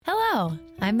Hello,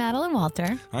 I'm Madeline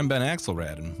Walter. I'm Ben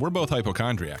Axelrad, and we're both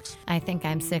hypochondriacs. I think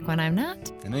I'm sick when I'm not.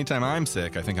 And anytime I'm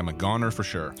sick, I think I'm a goner for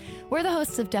sure. We're the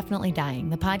hosts of Definitely Dying,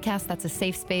 the podcast that's a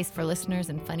safe space for listeners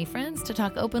and funny friends to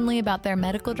talk openly about their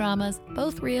medical dramas,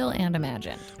 both real and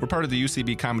imagined. We're part of the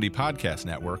UCB Comedy Podcast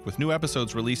Network, with new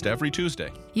episodes released every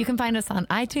Tuesday. You can find us on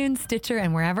iTunes, Stitcher,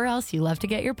 and wherever else you love to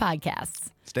get your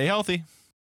podcasts. Stay healthy.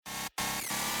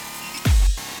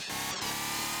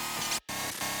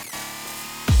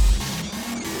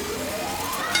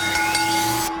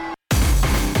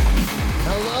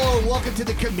 Welcome to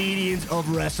the Comedians of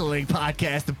Wrestling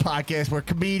podcast, the podcast where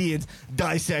comedians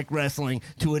dissect wrestling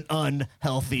to an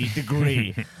unhealthy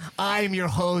degree. I'm your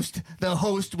host, the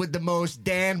host with the most,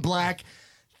 Dan Black,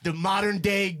 the modern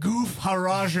day Goof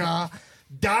Haraja,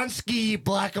 Donsky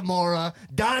Blackamora,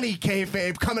 Donnie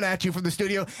Kayfabe, coming at you from the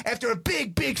studio after a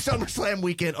big SummerSlam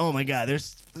weekend. Oh my God,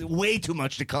 there's way too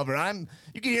much to cover.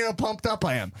 You can hear how pumped up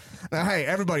I am. Now, hey,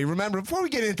 everybody, remember, before we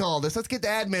get into all this, let's get the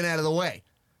admin out of the way,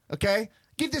 okay?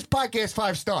 Give this podcast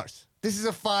 5 stars. This is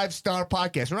a 5-star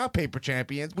podcast. We're not paper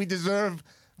champions. We deserve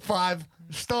 5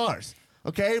 stars.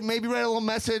 Okay? Maybe write a little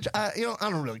message. I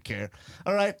don't really care.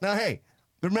 All right? Now, hey,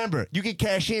 remember, you can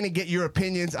cash in and get your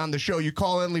opinions on the show. You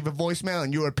call in, leave a voicemail,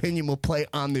 and your opinion will play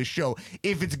on this show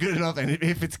if it's good enough and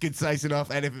if it's concise enough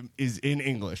and if it is in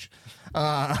English.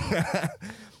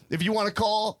 If you want to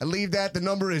call and leave that, the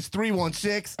number is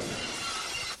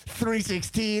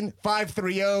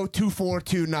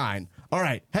 316-530-2429. All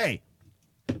right, hey,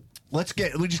 we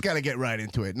just got to get right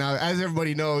into it. Now, as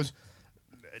everybody knows,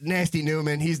 Nasty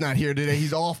Newman, he's not here today.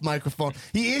 He's off microphone.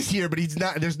 He is here, but he's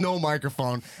not. There's no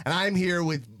microphone. And I'm here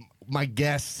with my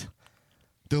guests,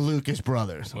 the Lucas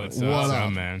brothers. What's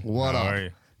up, man? What How up? are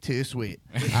you? Too sweet.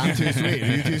 I'm too sweet.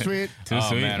 Are you too sweet? Too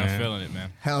sweet, man, I'm feeling it,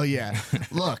 man. Hell yeah.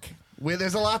 Look,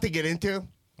 there's a lot to get into,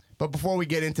 but before we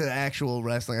get into the actual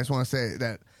wrestling, I just want to say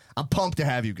that I'm pumped to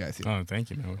have you guys here. Oh, thank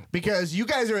you, man. Because you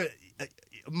guys are...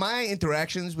 my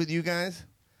interactions with you guys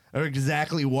are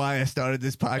exactly why I started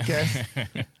this podcast.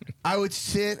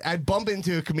 I'd bump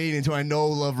into a comedian who I know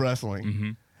love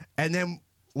wrestling, and then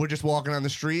we're just walking on the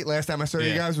street. Last time I saw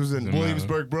you guys was in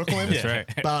Williamsburg, Brooklyn. That's right.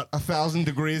 About 1,000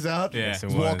 degrees out. Yeah, I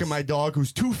was walking my dog,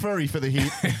 who's too furry for the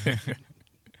heat.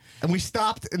 And we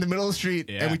stopped in the middle of the street,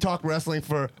 and we talked wrestling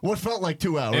for what felt like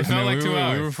 2 hours. It felt like 2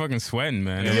 hours. We were fucking sweating,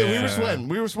 man. Yeah, we were sweating.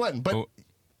 We were sweating, but...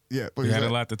 yeah, we had a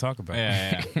lot to talk about.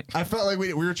 Yeah. I felt like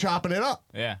we were chopping it up.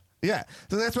 Yeah. Yeah.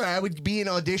 So that's why I would be in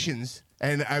auditions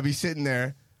and I'd be sitting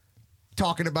there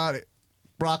talking about it.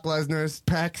 Brock Lesnar's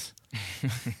pecs.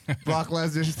 Brock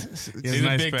Lesnar's. He's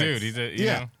a big dude. He's a, you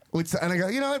know. And I go,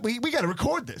 you know what? We got to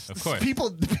record this. Of course.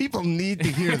 The people need to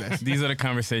hear this. These are the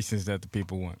conversations that the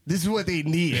people want. This is what they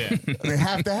need. Yeah. They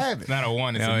have to have it. It's not a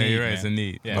want, it's a need. You're right. Man. It's a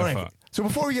need. Yeah. All right. So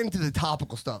before we get into the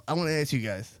topical stuff, I want to ask you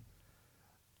guys.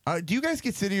 Do you guys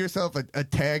consider yourself a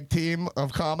tag team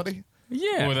of comedy?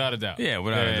 Yeah, Without a doubt. Yeah,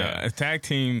 without a doubt. A tag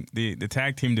team, the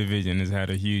tag team division has had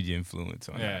a huge influence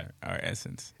on our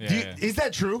essence. Yeah. Is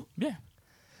that true? Yeah.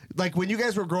 Like when you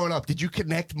guys were growing up, did you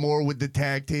connect more with the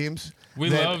tag teams? We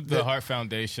loved the Hart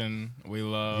Foundation. We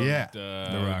loved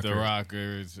the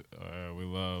Rockers. We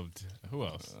loved, who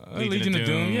else? Legion of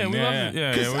Doom. Yeah, we loved it.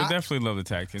 Yeah, we definitely love the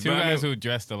tag team. Two guys who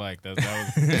dressed alike. That was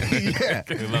yeah.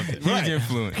 we loved it. Huge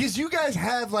influence. Because you guys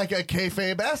have like a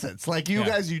kayfabe essence. Like you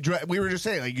guys, we were just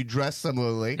saying, like you dress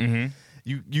similarly. Mm-hmm.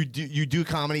 You do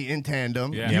comedy in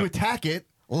tandem. Yeah. You attack it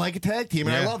like a tag team,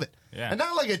 and I love it. Yeah. And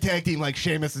not like a tag team like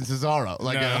Sheamus and Cesaro,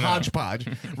 like a hodgepodge,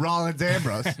 Rollins,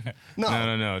 Ambrose.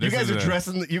 No. You guys are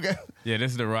dressing. You guys. Yeah,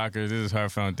 this is the Rockers. This is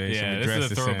Hart Foundation. Yeah, We this is dress a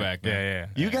the same. throwback, man. Yeah.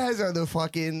 You guys are the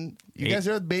fucking. You guys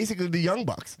are basically the Young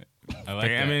Bucks. I like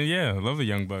that. I mean, I love the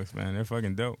Young Bucks, man. They're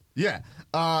fucking dope. Yeah.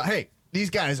 Hey, these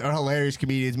guys are hilarious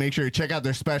comedians. Make sure you check out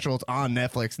their special. It's on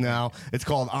Netflix now. It's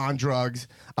called On Drugs.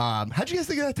 How'd you guys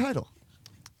think of that title?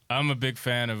 I'm a big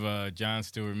fan of John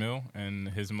Stuart Mill, and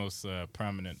his most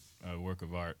prominent work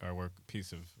of art, or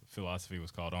piece of philosophy was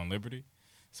called On Liberty.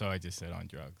 So I just said On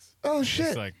Drugs. Oh, shit.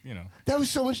 It's like, you know. That was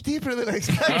so much deeper than I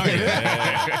expected. Oh,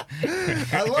 yeah.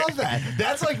 I love that.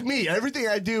 That's like me. Everything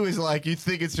I do is like, you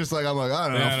think it's just like, I'm like, I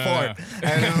don't know, fart.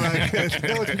 And I'm like,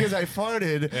 no, it's because I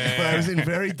farted, but I was in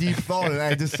very deep thought, and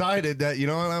I decided that, you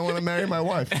know what, I want to marry my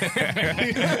wife.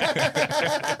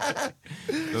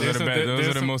 Those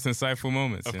are the most insightful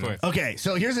moments. Of course. Okay,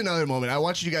 so here's another moment. I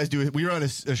watched you guys do it. We were on a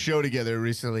show together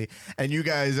recently, and you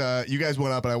guys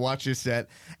went up, and I watched your set,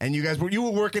 and you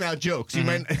were working out jokes. You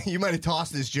might have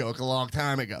tossed this joke a long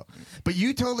time ago, but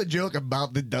you told a joke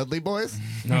about the Dudley Boys.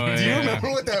 Oh, Do you remember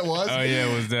what that was? Oh yeah,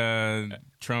 it was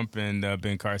Trump and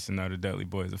Ben Carson are the Dudley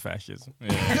Boys of fascism.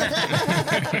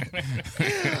 Yeah.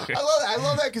 I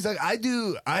love that because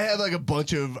I have like a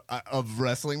bunch of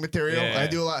wrestling material. Yeah. I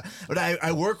do a lot, but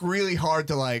I work really hard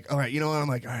to like. All right, you know what? I'm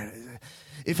like, all right.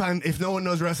 If no one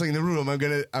knows wrestling in the room, I'm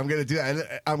gonna do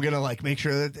that. I'm gonna like make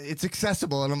sure that it's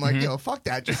accessible. And I'm like, yo, fuck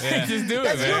that. Just do it.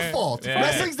 That's your Man. fault. Yeah.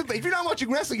 Wrestling's if you're not watching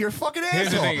wrestling, you're a fucking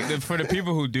Here's the asshole. thing: for the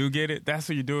people who do get it, that's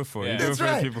what you do it for. Yeah. You do That's it for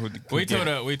right. the people who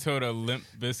We told a Limp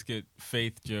Bizkit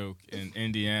Faith joke in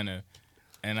Indiana,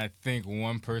 and I think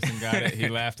one person got it. He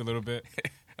laughed a little bit.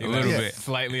 A little bit.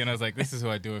 Slightly, and I was like, this is who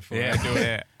I do it for. Yeah, I do it.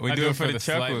 yeah. We I do it for the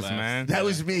slight chuckles, laughs. man. That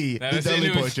was me, That the was it. Dudley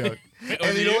It Boy was- joke. Was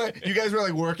And you it know you? what? You guys were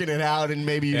like working it out, and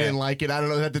maybe you Yeah. didn't like it. I don't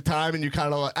know at the time, and you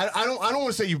kind of like, I don't want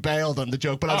to say you bailed on the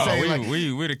joke, but I'm saying like.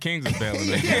 we're the kings of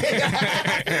bailing. All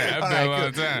I bail right, all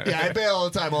the good. time. Yeah, I bail all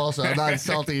the time. Also, I'm not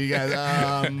insulting you guys.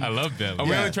 I love Belly.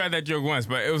 We Yeah. only tried that joke once,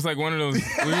 but it was like one of those.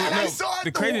 I saw it the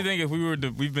the crazy whole- thing is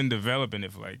we've been developing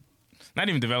it for like, not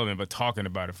even developing, but talking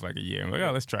about it for like a year. I'm like,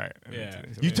 oh, let's try it. Yeah.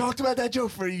 You talked about that joke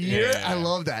for a year. Yeah. I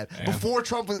love that. Before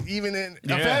Trump was even in a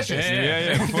Yeah, fascist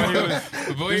Yeah. Before he was,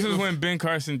 Before this he was was- when Ben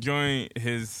Carson joined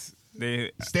his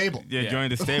stable.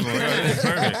 joined the stable. It's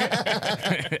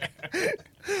perfect.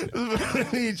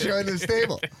 He joined the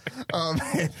stable.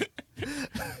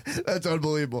 That's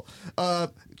unbelievable.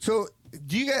 So,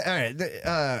 do you guys? All right,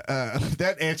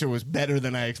 that answer was better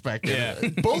than I expected. Yeah.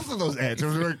 Both of those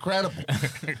answers were incredible.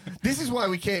 This is why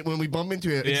we can't. When we bump into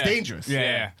it, it's Yeah. dangerous.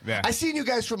 Yeah. I seen you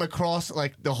guys from across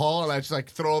like the hall, and I just like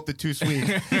throw up the too sweet,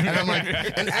 and I'm like,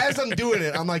 and as I'm doing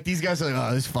it, I'm like, these guys are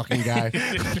like, oh, this fucking guy.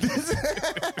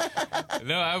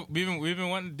 No, we've been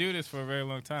wanting to do this for a very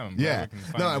long time. I'm glad Yeah, we can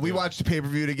finally no, we do it. watched the pay per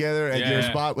view together at your Yeah.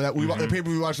 spot. The pay per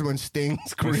view we watched when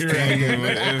Sting's career it ended.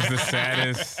 was the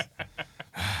saddest.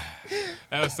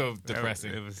 That was so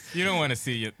depressing. It was- You don't want to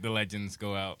see the legends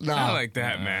go out. No, Not like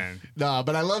that, man. no,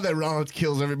 but I love that Rollins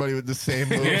kills everybody with the same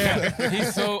move. Yeah,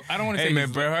 he's so. I don't want to Hey say man,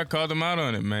 he's- Bret Hart called him out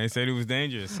on it, man. He said he was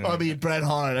dangerous. I mean, Bret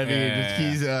Hart. I mean, Yeah.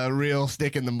 he's a real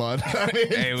stick in the mud. I mean,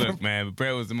 Hey, look, man,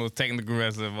 Bret was the most technical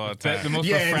wrestler of all time. the most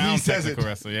Yeah, and he profound says technical it.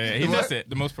 wrestler. Yeah, he What? does it.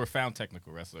 The most profound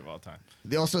technical wrestler of all time.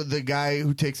 also the guy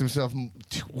who takes himself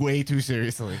way too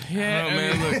seriously. Yeah, Oh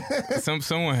man, look,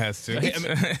 someone has to.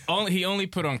 He only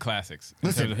put on classics.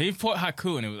 Listen. He fought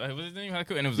Haku, and it was his name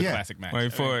Haku, and it was a Yeah. classic match.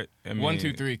 Wait for it. I mean, 1,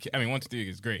 2, 3. I mean, 1, 2, 3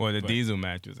 is great. Or the but- Diesel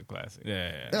match was a classic.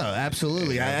 Yeah. No,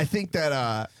 absolutely. I think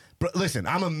that. Listen,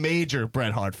 I'm a major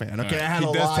Bret Hart fan. Okay, I had He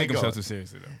a does lot take going. himself too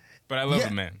seriously though. But I love Yeah.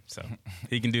 him, man. So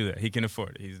he can do that. He can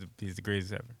afford it. He's the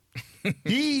greatest ever.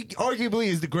 He arguably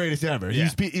is the greatest ever. Yeah.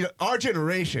 He's our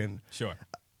generation. Sure.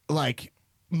 Like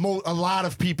a lot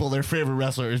of people, their favorite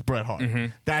wrestler is Bret Hart.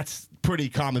 That's pretty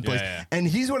commonplace. Yeah. And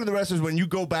he's one of the wrestlers when you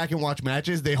go back and watch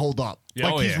matches, they hold up. Yeah.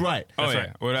 Like Oh, he's yeah. right. Oh That's yeah,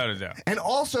 right. without a doubt. And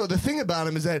also the thing about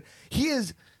him is that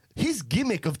his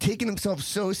gimmick of taking himself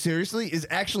so seriously is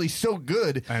actually so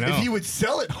good. I know. If he would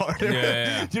sell it harder,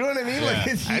 Yeah. do you know what I mean? Like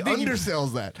Yeah. he I think he-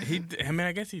 undersells that. I mean,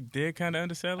 I guess he did kind of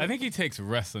undersell it. I think he takes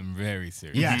wrestling very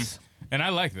seriously. Yes. And I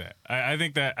like that. I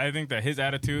think that his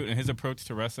attitude and his approach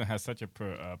to wrestling has such a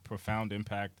profound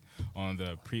impact on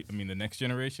the next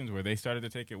generations where they started to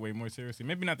take it way more seriously.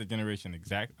 Maybe not the generation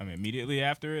immediately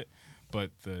after it,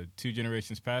 but the 2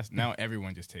 generations past. Now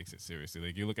everyone just takes it seriously.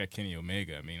 Like you look at Kenny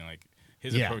Omega. I mean, like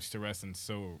his Yeah. approach to wrestling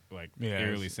so like Yeah,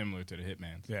 eerily it's- similar to the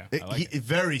Hitman. Yeah. I like it.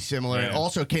 Very similar. And Yeah.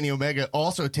 also, Kenny Omega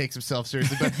also takes himself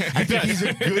seriously. But I think he's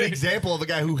a good example of a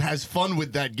guy who has fun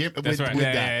with that gimmick. That's right. With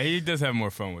Yeah, that. yeah, he does have more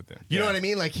fun with it. You know what I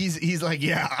mean? Like he's like,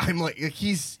 yeah, I'm like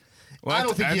he's. Well, I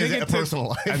don't think he has a personal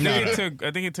life.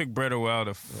 I think it took Bret a while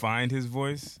to find his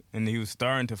voice, and he was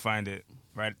starting to find it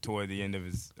right toward the end of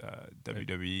his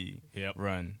WWE Yep.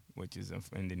 run, which is,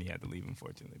 and then he had to leave,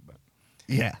 unfortunately. But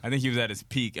Yeah. I think he was at his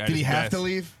peak. Did he have to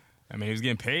leave? I mean, he was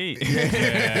getting paid.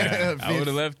 Yeah. I would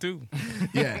have left too.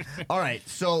 Yeah. All right.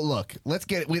 So look, let's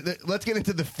get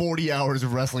into the 40 hours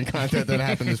of wrestling content that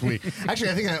happened this week.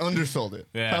 Actually, I think I undersold it.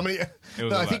 Yeah. How many? was No,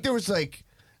 a I think lot. there was like.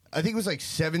 I think it was like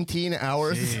 17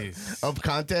 hours Jeez. of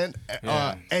content,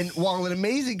 Yeah. and while an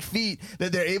amazing feat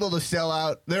that they're able to sell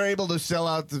out the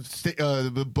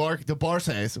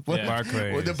Barclays. What? Yeah.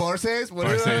 Barclays. What, the Barclays? What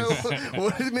Barclays.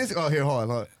 what is it missing? Oh, here,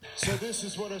 hold on. So this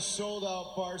is what a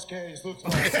sold-out Barclays looks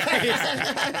like.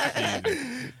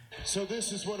 So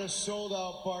this is what a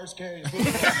sold-out Barskay's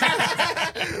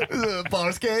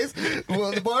Barskay's?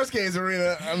 Well, the Barskay's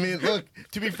Arena, I mean, look,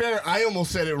 to be fair, I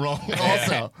almost said it wrong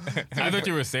also. I thought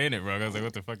you were saying it wrong. I was like,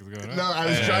 what the fuck is going on? No, I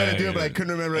was trying to do it, but I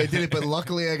couldn't remember I did it. But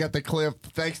luckily, I got the clip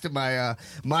thanks to my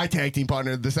my tag team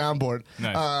partner, the soundboard.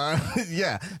 Nice.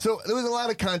 Yeah. So there was a lot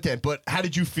of content, but how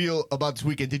did you feel about this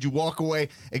weekend? Did you walk away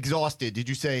exhausted? Did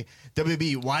you say,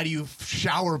 WB, why do you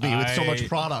shower me with so much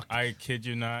product? I kid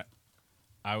you not.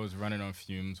 I was running on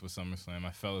fumes with SummerSlam.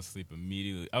 I fell asleep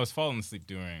immediately. I was falling asleep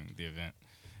during the event.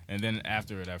 And then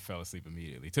after it, I fell asleep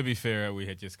immediately. To be fair, we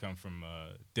had just come from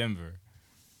Denver.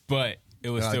 But it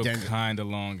was still kind of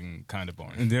long and kind of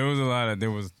boring. And there was a lot of, I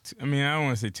don't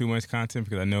want to say too much content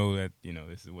because I know that,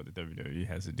 this is what the WWE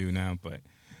has to do now. But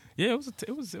yeah,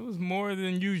 it was more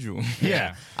than usual.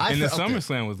 Yeah. And the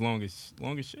SummerSlam was long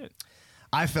as shit.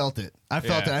 I felt it. I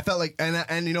felt like,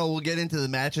 and we'll get into the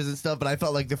matches and stuff, but I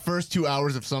felt like the first 2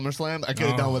 hours of SummerSlam, I could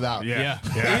have done without. Yeah.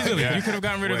 Easily. You could have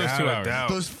gotten rid of those 2 hours.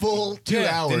 Those full 2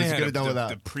 hours, you could have done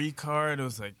without. The pre-card, it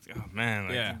was like, oh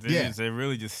man, they're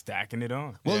really just stacking it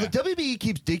on. Well, the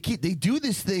WWE they do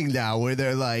this thing now where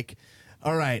they're like,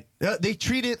 all right, they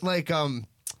treat it like SummerSlam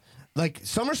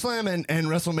and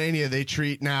WrestleMania. They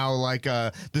treat now like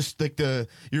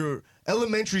your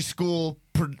elementary school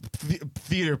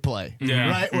theater play,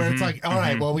 right? Where it's like, all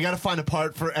right, well, we got to find a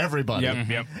part for everybody.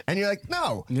 Yep. And you're like,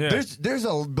 no, there's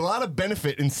a lot of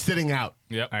benefit in sitting out.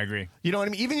 Yep, I agree. You know what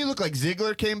I mean? Even you look like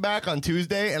Ziggler came back on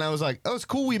Tuesday, and I was like, oh, it's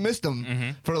cool we missed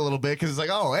him for a little bit because it's like,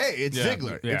 oh, hey, it's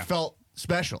Ziggler. Yeah. It felt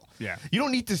special. Yeah. You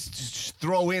don't need to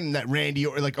throw in that Randy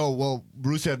or like, oh, well,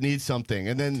 Rusev needs something,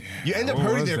 and then you end up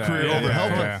hurting their career over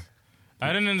helping. Yeah.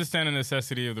 I didn't understand the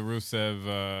necessity of the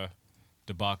Rusev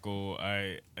debacle.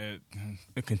 A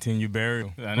continued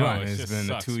burial. I know, Right. it It's just been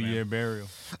sucks, a 2-year man. burial.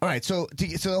 All right, so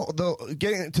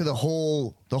getting into the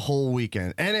whole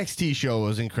weekend, NXT show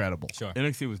was incredible. Sure.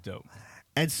 NXT was dope.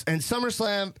 And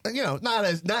SummerSlam,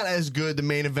 not as good. The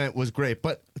main event was great,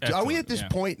 but are we at this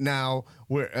point now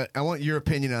where I want your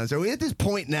opinion on this? Are we at this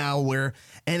point now where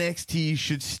NXT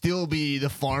should still be the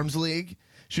Farms League?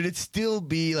 Should it still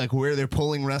be like where they're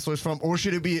pulling wrestlers from, or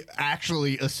should it be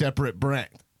actually a separate brand?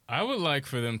 I would like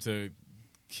for them to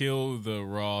kill the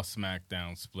Raw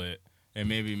SmackDown split and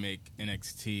maybe make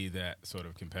NXT that sort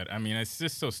of competitive. I mean, it's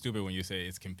just so stupid when you say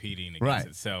it's competing against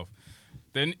itself.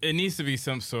 Then it needs to be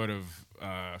some sort of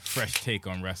fresh take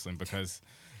on wrestling because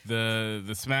the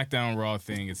SmackDown Raw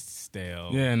thing is stale.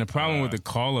 Yeah, and the problem with the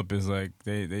call-up is like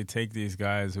they take these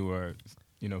guys who are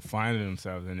finding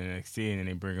themselves in NXT and then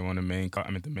they bring them on the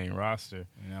main roster.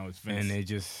 And now it's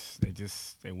Vince. And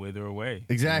they wither away.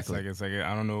 Exactly. It's like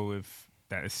I don't know if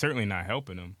that is certainly not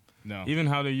helping them. No. Even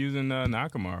how they're using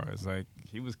Nakamura, it's like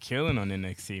he was killing on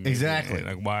NXT. Maybe. Exactly.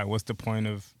 Like why? What's the point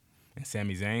of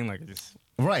Sami Zayn? Like just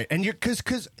right. And you're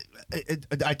because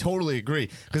I totally agree.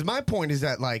 Because my point is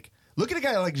that like look at a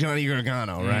guy like Johnny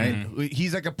Gargano, right?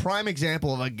 He's like a prime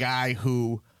example of a guy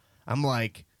who I'm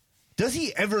like. Does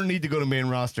he ever need to go to main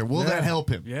roster? Will that help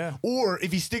him? Yeah. Or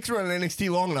if he sticks around in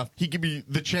NXT long enough, he could be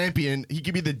the champion. He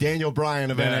could be the Daniel Bryan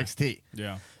of NXT.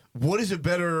 Yeah. What is a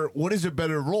better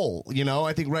role?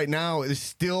 I think right now there's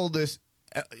still this.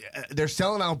 They're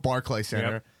selling out Barclays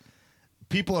Center. Yep.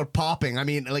 People are popping. I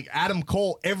mean, like Adam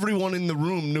Cole. Everyone in the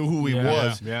room knew who he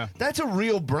was. Yeah. That's a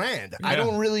real brand. Yeah. I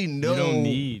don't really know. You don't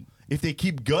need if they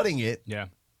keep gutting it. Yeah.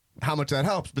 How much that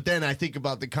helps? But then I think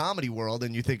about the comedy world,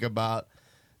 and you think about.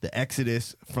 The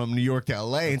exodus from New York to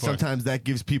LA, and sometimes that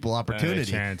gives people opportunity. A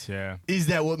chance, yeah. Is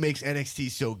that what makes NXT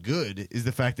so good? Is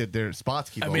the fact that their spots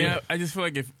keep open? I just feel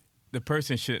like if the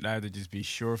person should either just be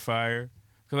surefire,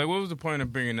 because like, what was the point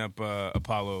of bringing up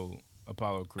Apollo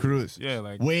Crews? Yeah,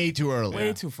 like way too early,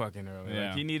 way too fucking early. Yeah.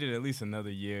 Like he needed at least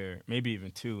another year, maybe even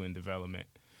 2 in development.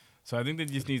 So I think there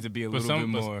just needs to be a little bit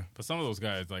more. For some of those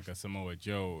guys, like a Samoa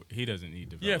Joe, he doesn't need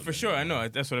development. Yeah, for sure. I know.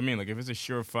 That's what I mean. Like if it's a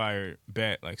surefire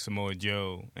bet, like Samoa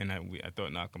Joe, and I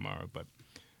thought Nakamura, but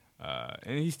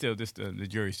and he's still just the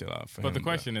jury's still out for him. But the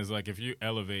question is like if you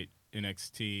elevate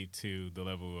NXT to the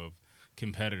level of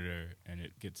competitor and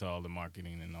it gets all the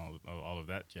marketing and all of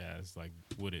that jazz, like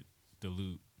would it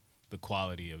dilute the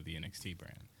quality of the NXT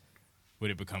brand?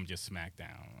 Would it become just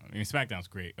SmackDown? I mean, SmackDown's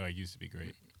great, or it used to be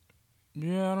great.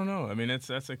 Yeah, I don't know. I mean,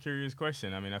 that's a curious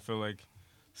question. I mean, I feel like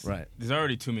there's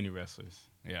already too many wrestlers.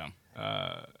 Yeah.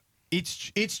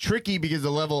 It's tricky because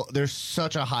there's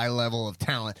such a high level of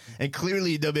talent, and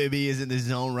clearly WWE is in the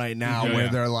zone right now where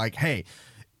they're like, hey,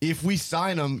 if we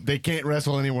sign them, they can't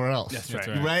wrestle anywhere else. That's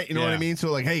right. Right? You know what I mean?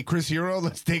 So like, hey, Chris Hero,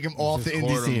 let's take him off the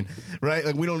indie scene. Right?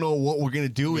 Like we don't know what we're gonna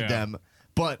do with them,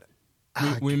 but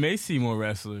we may see more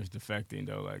wrestlers defecting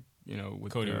though. Like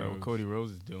with Cody what Rhodes. Cody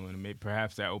Rhodes is doing, and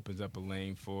perhaps that opens up a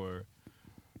lane for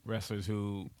wrestlers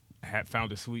who had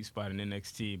found a sweet spot in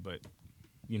NXT, but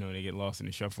they get lost in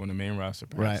the shuffle in the main roster.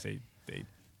 Perhaps they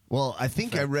Well, I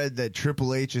think I read that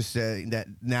Triple H is saying that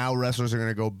now wrestlers are going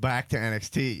to go back to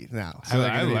NXT now. So they're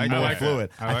going to be more fluid.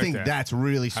 I think that's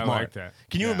really smart. I like that.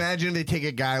 Can you imagine if they take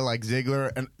a guy like Ziggler,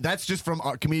 and that's just from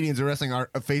our Comedians of Wrestling, our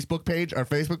Facebook page.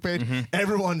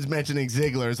 Everyone's mentioning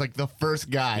Ziggler as like the first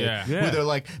guy where they're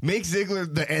like, make Ziggler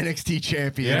the NXT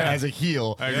champion as a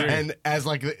heel, and as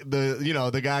like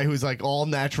the guy who's like all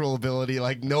natural ability,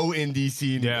 like no indie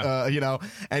scene,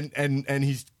 and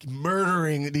he's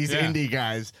murdering these indie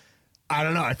guys. I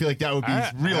don't know. I feel like that would be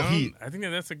real heat. I think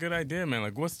that's a good idea, man.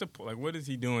 Like, what is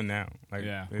he doing now? Like,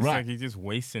 it's Right. like he's just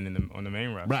wasting on the main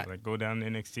roster. Right. Like, go down to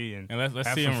NXT and let's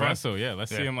have see some him fun. wrestle. Yeah, let's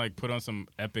see him like put on some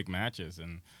epic matches,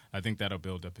 and I think that'll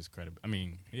build up his credibility. I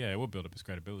mean, it will build up his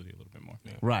credibility a little bit more.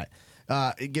 Yeah. Right.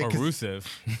 Or Rusev,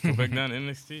 go back down to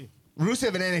NXT.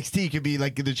 Rusev in NXT could be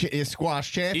like the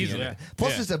squash champion. Easily. Yeah.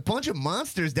 Plus, there's a bunch of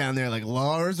monsters down there, like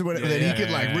Lars or whatever, that he could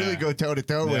really go toe to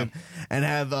toe with and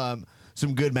have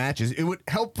some good matches. It would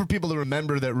help for people to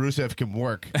remember that Rusev can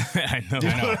work.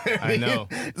 I know.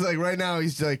 It's like right now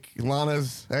he's like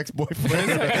Lana's ex-boyfriend.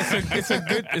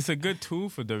 It's a good tool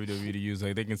for WWE to use.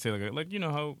 Like they can say like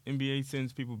how NBA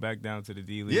sends people back down to the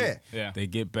D League. Yeah. They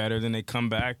get better, then they come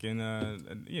back, and I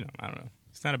don't know.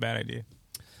 It's not a bad idea.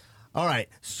 All right,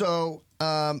 so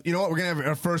you know what? We're gonna have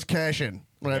our first cash in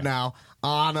now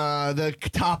on the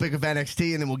topic of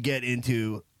NXT, and then we'll get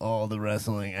into all the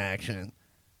wrestling action.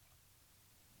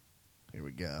 Here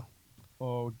we go.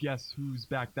 Oh, guess who's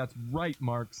back? That's right,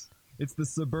 Marks. It's the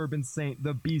Suburban Saint,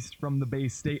 the Beast from the Bay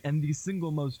State, and the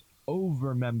single most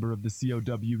over member of the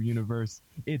COW universe.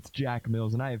 It's Jack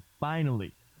Mills, and I have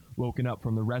finally woken up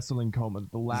from the wrestling coma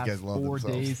that the last 4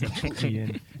 days have put me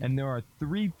in, and there are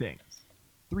three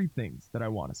things that I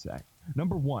want to say.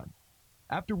 Number one,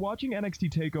 after watching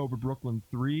NXT TakeOver Brooklyn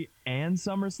 3 and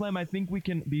SummerSlam, I think we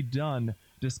can be done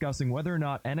discussing whether or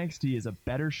not NXT is a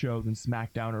better show than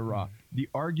SmackDown or Raw. The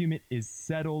argument is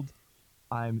settled.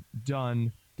 I'm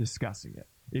done discussing it.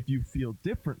 If you feel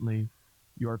differently,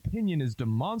 your opinion is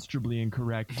demonstrably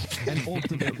incorrect and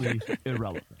ultimately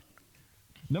irrelevant.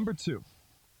 Number two,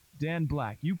 Dan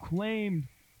Black, you claimed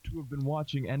to have been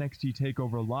watching NXT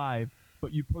TakeOver live,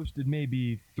 but you posted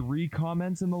maybe 3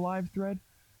 comments in the live thread.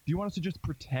 Do you want us to just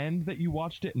pretend that you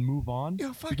watched it and move on?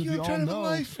 Yeah, fuck because you, we I'm all trying to know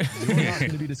live life. we're not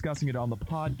going to be discussing it on the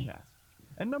podcast.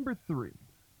 And number 3,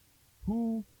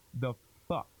 who the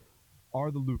fuck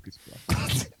are the Lucas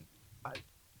brothers?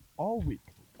 All week,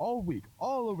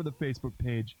 all over the Facebook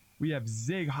page, we have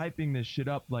Zig hyping this shit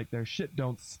up like their shit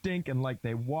don't stink and like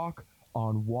they walk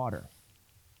on water.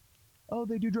 Oh,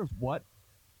 they do drugs. What?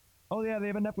 Oh, yeah, they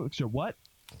have a Netflix show. What?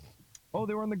 Oh,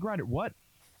 they were on the grinder. What?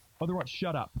 Oh, they're what?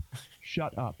 Shut up.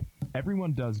 Shut up.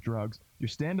 Everyone does drugs. Your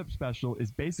stand-up special is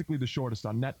basically the shortest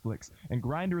on Netflix, and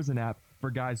Grindr is an app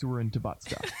for guys who are into butt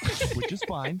stuff, which is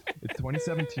fine. It's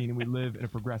 2017, and we live in a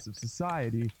progressive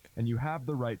society, and you have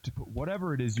the right to put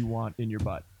whatever it is you want in your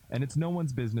butt, and it's no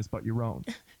one's business but your own.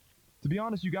 To be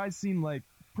honest, you guys seem like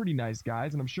pretty nice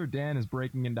guys, and I'm sure Dan is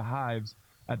breaking into hives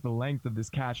at the length of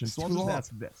this cash, and so I'll just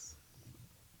ask this.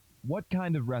 What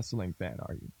kind of wrestling fan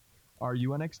are you? Are you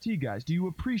NXT guys? Do you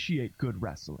appreciate good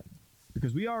wrestling?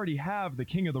 Because we already have the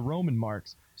King of the Roman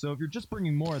Marks, so if you're just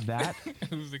bringing more of that,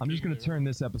 I'm just going to turn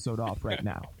this episode off right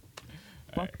now.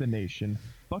 Fuck the nation,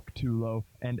 fuck Tulo,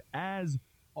 and as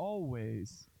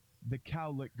always, the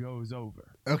cowlick goes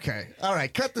over. Okay. All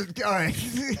right. Cut the. All right.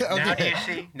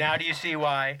 Okay. Now do you see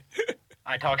why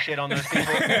I talk shit on those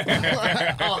people?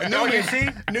 Oh, Don't you see?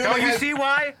 Don't you see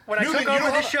why? When I Newman, took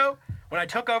over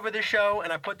this show,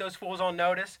 and I put those fools on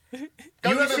notice. You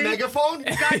have a megaphone?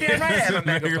 Goddamn right I have a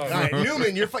megaphone. All right,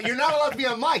 Newman, you're not allowed to be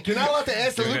on mic. You're not allowed to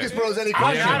ask the Lucas Bros any I'm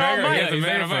questions. not on mic. Am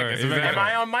Am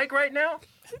I on mic right now?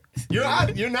 You're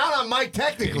not on mic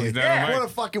technically. He's not on mic. What a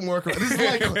fucking worker. This is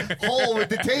like Hole with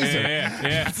the taser.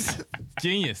 Yeah.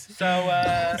 Genius. So,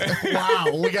 Wow,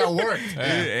 we got worked.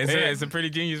 It's a pretty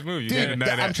genius move. You gotta Dude, know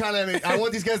that. I'm trying to. I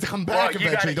want these guys to come back you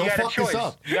eventually. Don't fuck this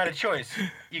up. You got a choice.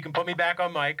 You can put me back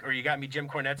on mic, or you got me Jim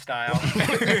Cornette style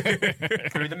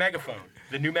through the megaphone,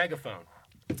 the new megaphone.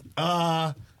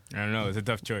 I don't know. It's a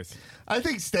tough choice. I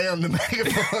think stay on the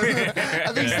megaphone.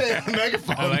 I think stay on the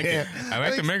megaphone. I like man. it. I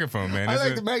like the megaphone, man. I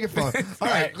like the megaphone.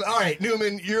 All right,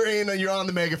 Newman, you're in. You're on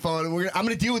the megaphone. I'm going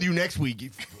to deal with you next week. You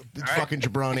fucking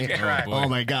jabroni. Right. Oh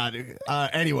my god.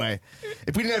 Anyway,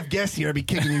 if we didn't have guests here, I'd be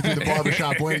kicking you through the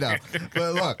barbershop window.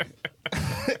 But look.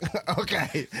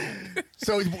 Okay.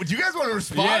 So, do you guys want to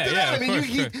respond to that? of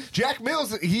course. Jack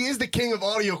Mills, he is the king of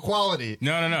audio quality.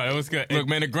 No, it was good. Look,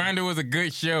 man, The Grinder was a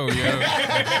good show, yo.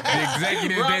 The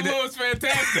executive Rob did Lowe was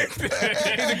fantastic.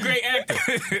 He's a great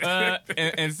actor.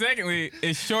 and secondly,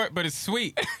 it's short, but it's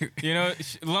sweet. You know,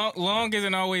 long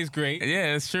isn't always great.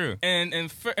 Yeah, it's true. And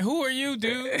who are you,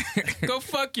 dude? Go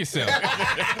fuck yourself.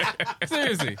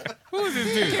 Seriously. Who is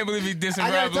this dude? I can't believe he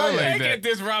dissing Rob Lowe like that. You can't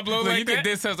diss Rob Lowe like you that. can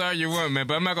diss us all you want, man,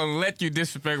 but I'm not going to let you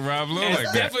disrespect Rob Lowe And like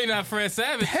it's that. definitely not Fred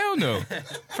Savage. Hell no.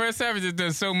 Fred Savage has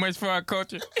done so much for our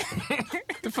culture.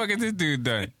 The fuck has this dude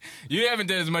done? You haven't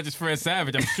done as much as Fred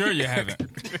Savage. I'm sure you haven't.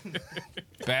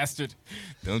 Bastard.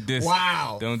 Don't diss.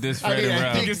 Wow. Don't diss I Fred mean, I and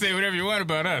Rob. think- You can say whatever you want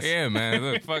about us. Yeah, man.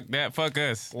 Look, fuck that. Fuck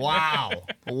us. Wow.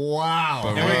 Wow.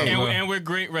 But Hey. And we're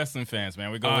great wrestling fans,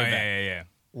 man. We go way back. yeah.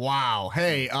 Wow.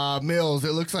 Hey, Mills,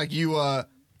 it looks like you, hold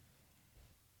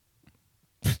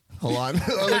on. It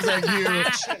looks like you.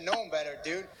 Should have known better,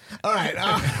 dude. All right.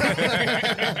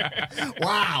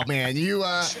 Wow, man. You,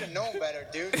 Should have known better,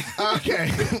 dude. okay.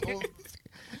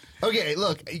 Okay,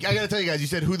 look, I gotta tell you guys, you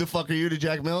said, who the fuck are you to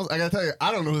Jack Mills? I gotta tell you,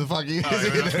 I don't know who the fuck he is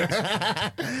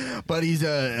either. But he's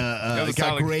got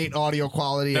solid- great audio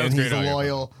quality, That and was he's great a audio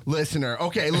loyal listener.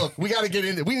 Okay, look, we gotta get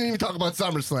into, we didn't even talk about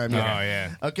SummerSlam yet. Oh,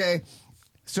 yeah. Okay,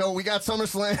 so we got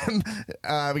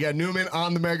SummerSlam, we got Newman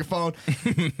on the megaphone.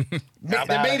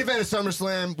 The main event of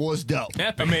SummerSlam was dope.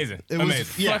 Amazing. It was-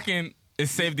 Amazing. yeah. Fucking, it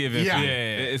saved the event Yeah. for me.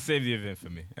 Yeah, It saved the event for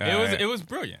me. It was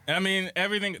brilliant. I mean,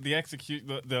 everything, the execute,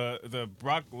 the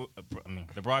Brock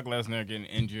Lesnar getting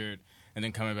injured and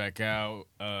then coming back out.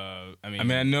 I hate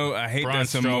Braun that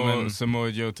Strowman.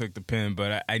 Samoa Joe took the pin,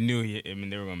 but I knew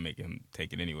they were gonna make him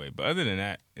take it anyway. But other than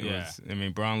that, it was. I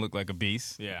mean, Braun looked like a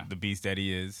beast. Yeah. The beast that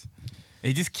he is.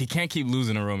 He can't keep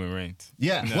losing to Roman Reigns.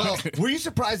 Yeah, well, were you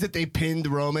surprised that they pinned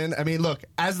Roman? I mean, look,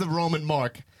 as the Roman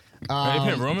mark. They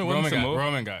pinned Roman.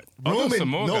 Roman got.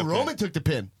 Roman took the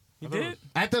pin. He did.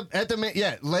 At the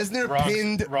Lesnar Wrong,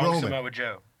 pinned wrong Roman. Samoa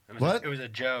Joe. What? It was a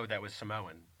Joe that was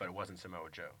Samoan, but it wasn't Samoa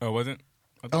Joe. Oh, it wasn't.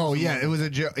 Oh yeah, it was a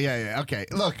joke. Yeah. Okay,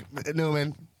 look,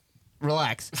 Newman,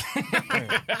 relax.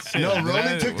 No,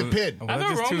 Roman took the pin. Was I that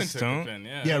thought just too Roman took the stoned? pin.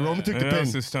 Yeah, Roman took the That was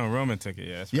pin. too stoned. Roman took it.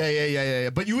 Yeah. That's Yeah.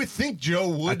 But you would think Joe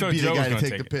would thought be Joe the was guy to gonna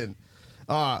take the take pin.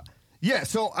 Yeah.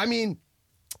 So I mean.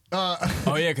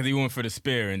 Oh yeah, because he went for the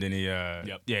spear and then he.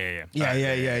 Yep. Yeah.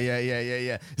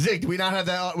 Yeah. Zig, do we not have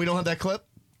that? We don't have that clip.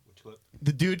 Which clip?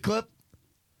 The dude clip.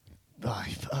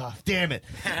 Damn it.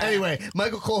 Anyway,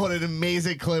 Michael Cole had an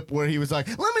amazing clip where he was like,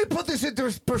 let me put this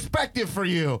into perspective for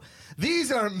you.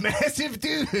 These are massive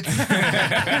dudes. It's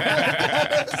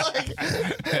like,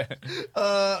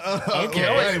 Okay.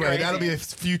 Anyway, Crazy. that'll be a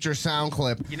future sound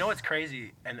clip. You know what's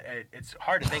crazy, and it's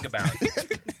hard to think about?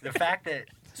 The fact that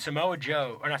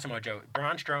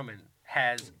Braun Strowman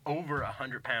has over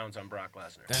 100 pounds on Brock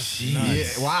Lesnar.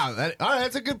 Yeah, wow. All right,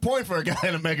 that's a good point for a guy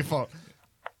in a megaphone.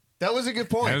 That was a good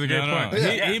point. That was a good point.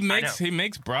 Yeah. He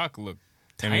makes Brock look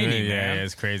I tiny, mean, man. yeah,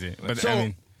 It's crazy. But So- I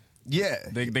mean, Yeah.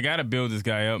 they got to build this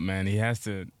guy up, man. He has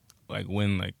to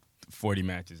win 40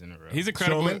 matches in a row. He's a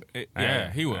credible.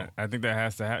 Strowman? He will. I think that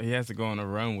has to he has to go on a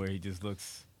run where he just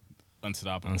looks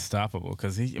Unstoppable.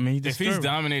 because he If just he's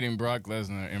dominating Brock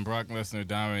Lesnar and Brock Lesnar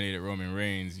dominated Roman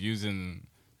Reigns using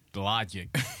logic,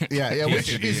 Yeah, which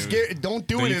is scary. Don't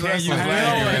do it in wrestling.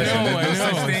 There's no I know.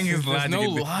 such thing as There's logic. no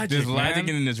logic, There's logic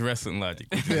man. and there's wrestling logic.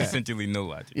 There's essentially no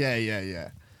logic. Yeah.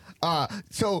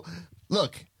 So,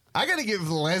 look, I got to give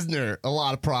Lesnar a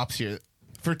lot of props here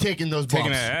for taking those bumps.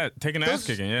 Taking ass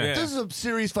kicking, yeah. This is a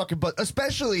serious fucking butt.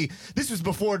 Especially, this was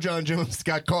before John Jones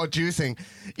got caught juicing.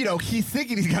 You know, he's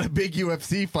thinking he's got a big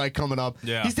UFC fight coming up.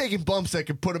 Yeah. He's taking bumps that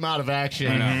could put him out of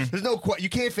action. There's no you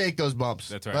can't fake those bumps.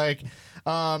 That's right.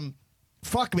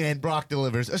 Fuck, man, Brock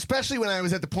delivers. Especially when I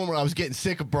was at the point where I was getting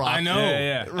sick of Brock. I know.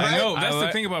 Yeah. Right? I know. That's the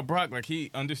like- thing about Brock. Like, he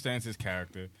understands his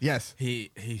character. Yes. He's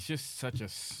just such a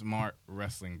smart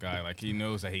wrestling guy. Like, he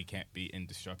knows that he can't be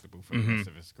indestructible for the rest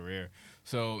of his career.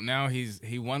 So now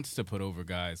he wants to put over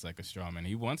guys like a Strowman.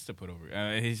 He wants to put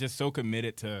over. He's just so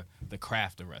committed to the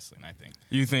craft of wrestling, I think.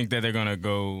 You think that they're gonna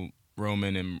go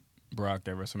Roman and Brock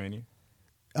at WrestleMania?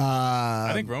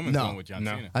 I think Roman's no. going with John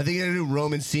Cena. I think they're going to do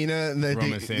Roman Cena. And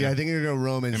Roman Cena. Yeah, I think they're going to go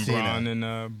Roman And Cena. Braun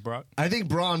and Brock? I think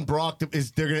Braun Brock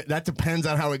is that depends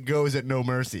on how it goes at No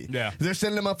Mercy. Yeah. They're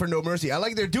setting him up for No Mercy. I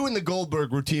like they're doing the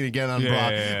Goldberg routine again on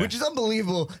Brock, which is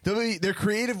unbelievable. They're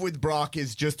creative with Brock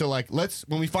is just to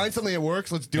when we find something that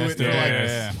works, let's do it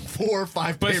for 4 or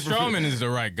 5 But pay-per-view. Strowman is the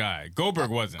right guy. Goldberg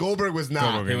wasn't. Goldberg was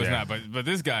not. He was not. But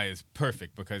this guy is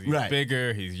perfect because he's Right.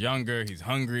 bigger, he's younger, he's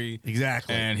hungry.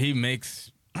 Exactly. And he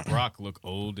makes Brock look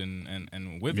old and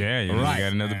withered. Yeah, you Right.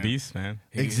 got another Man. beast, man.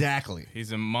 Exactly.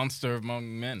 He's a monster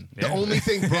among men. The only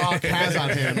thing Brock has on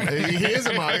him, he is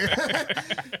a mug.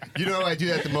 You know who I do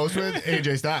that the most with?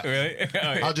 AJ Styles. Really? Oh,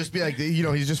 yeah. I'll just be like,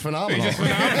 he's just phenomenal.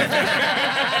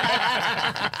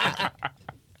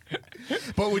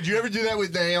 But would you ever do that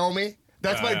with Naomi?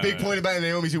 That's my big point about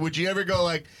Naomi. Would you ever go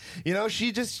like,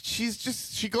 she glows.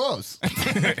 She glows.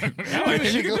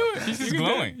 She's just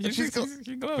glowing. She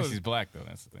But glows. she's black though.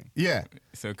 That's the thing. Yeah.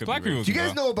 So it could Black be people. Do you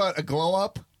guys know about a glow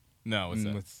up? No. What's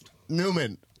that?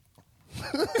 Newman.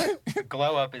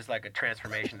 Glow up is like a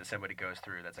transformation that somebody goes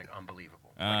through that's like unbelievable.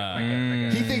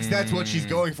 He thinks that's what she's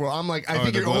going for. I'm like, I think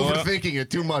the you're glow up? overthinking it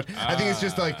too much. I think it's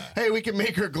just like, hey, we can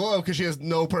make her glow because she has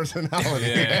no personality.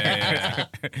 Yeah,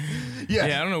 Yeah.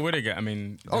 I don't know where they got. I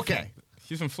mean, Okay.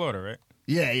 she's from Florida, right?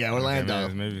 Yeah, Orlando.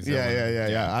 maybe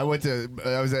Yeah. I was at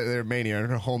their Mania in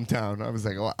her hometown. I was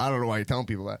like, well, I don't know why you're telling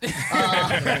people that.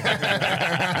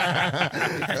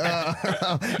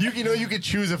 You could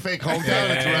choose a fake hometown.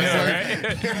 It's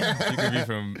wrestling. You could be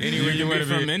from anywhere you want to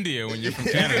be. from India when you're from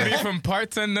You could Canada. be from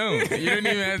parts unknown. You don't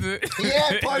even have to.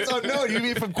 Yeah, parts unknown. You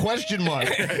mean from question mark?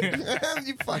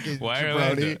 You fucking Why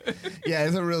jabroni. Yeah,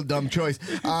 it's a real dumb choice.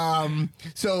 All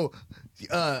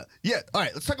right,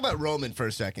 let's talk about Roman for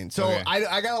a second. So Okay.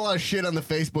 I got a lot of shit on the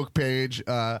Facebook page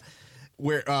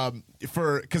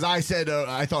because I said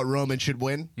I thought Roman should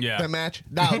win that match.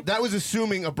 Now that was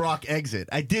assuming a Brock exit.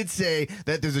 I did say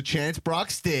that there's a chance Brock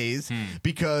stays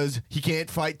because he can't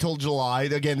fight till July.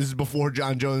 Again, this is before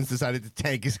John Jones decided to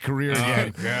tank his career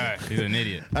again. Oh God, He's an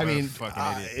idiot. I mean,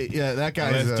 fucking idiot. yeah, that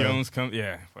guy's Unless Jones comes,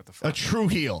 what the a fuck? true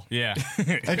heel. Yeah.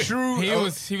 A true.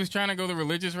 He was trying to go the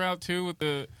religious route too with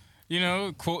the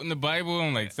quoting the Bible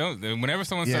and like whenever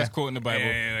someone starts quoting the Bible,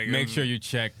 like, make sure you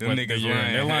check them what niggas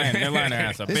they're lying. They're lying their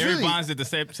ass up. It's Barry really- Bonds did the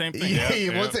same thing.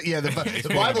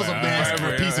 The Bible's a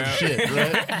massive piece of shit,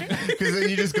 right? Because then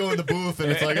you just go in the booth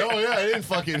and it's like, oh yeah, I didn't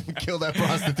fucking kill that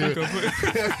prostitute.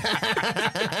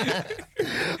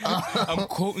 I'm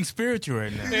quoting spiritual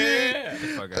right now.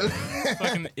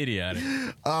 Fucking idiotic.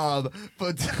 I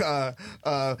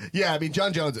mean,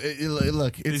 John Jones.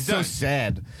 Look, it's He's so done.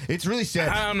 sad. It's really sad.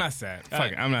 I'm not sad.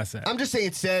 Fuck it, I'm not sad. I'm just saying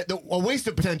it's sad. A waste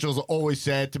of potential is always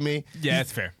sad to me. Yeah,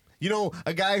 that's fair. You know,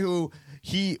 a guy who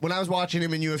when I was watching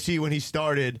him in UFC when he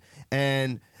started,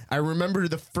 and I remember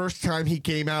the first time he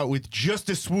came out with just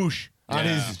a swoosh on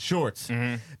his shorts.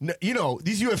 You know,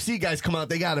 these UFC guys come out,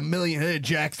 they got a million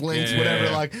Jack's links,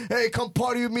 whatever, like, hey, come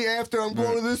party with me after I'm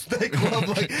going to this nightclub.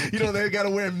 Like, they got to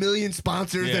wear a million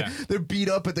sponsors. Yeah. They're beat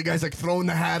up, but the guy's like throwing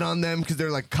the hat on them because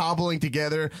they're like cobbling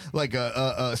together like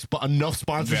enough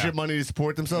sponsorship money to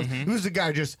support themselves. Who's the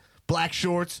guy just black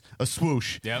shorts, a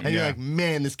swoosh. Yep. And you're Yeah. like,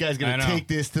 man, this guy's going I to know. take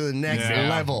this to the next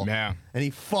level. Yeah. And he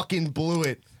fucking blew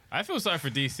it. I feel sorry for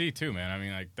DC too, man. I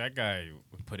mean, like that guy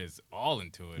put his all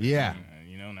into it. Yeah. And,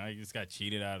 now he just got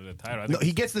cheated out of the title. I No, think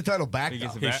he gets the title back, He though.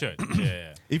 gets he back. should.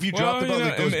 Yeah. If you drop the belt,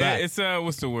 it goes back. It's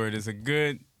what's the word? It's a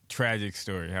good tragic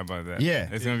story. How about that? Yeah.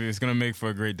 It's gonna make for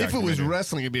a great If it was documentary.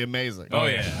 wrestling, it'd be amazing. Oh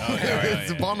yeah.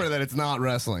 It's a bummer that it's not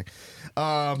wrestling.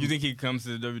 You think he comes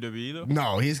to the WWE though?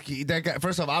 No, that guy.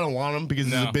 First off, I don't want him because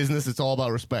it's No. a business. It's all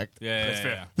about respect. Yeah, That's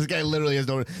fair. yeah. This guy literally has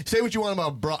no. Say what you want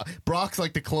about Brock. Brock's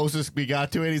like the closest we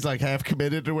got to it. He's like half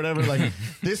committed or whatever. Like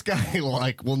this guy,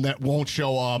 like won't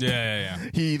show up. Yeah.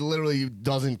 He literally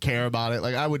doesn't care about it.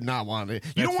 Like I would not want it.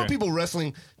 You don't want fair. people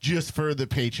wrestling just for the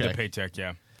paycheck. The paycheck,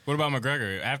 yeah. What about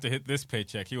McGregor? After hit this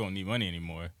paycheck, he won't need money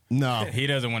anymore. No. He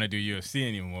doesn't want to do UFC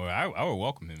anymore. I would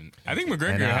welcome him. I think I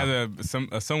McGregor know. has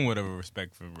a somewhat of a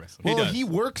respect for wrestling. Well, does. he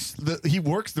works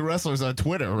the wrestlers on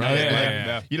Twitter, right?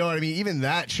 Yeah. You know what I mean? Even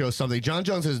that shows something. John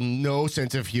Jones has no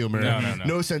sense of humor.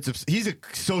 No. sense of. He's a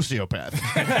sociopath.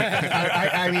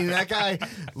 I mean, that guy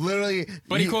literally.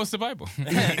 But he quotes the Bible.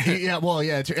 Yeah, well,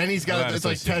 yeah, and he's got Well, it's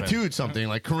like that's a sociopath. tattooed something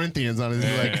like Corinthians on his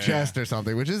chest or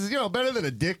something, which is better than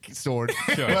a dick sword.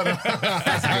 Sure. But,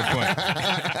 That's a good point.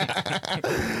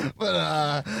 but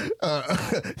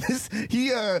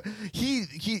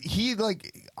he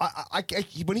like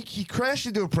when he crashed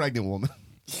into a pregnant woman.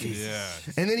 Yeah.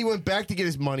 And then he went back to get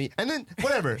his money, and then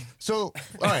whatever. So,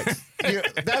 all right,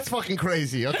 that's fucking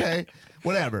crazy. Okay,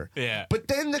 whatever. Yeah. But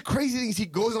then the crazy thing is he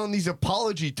goes on these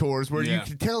apology tours where you Yeah.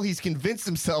 can tell he's convinced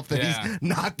himself that Yeah. he's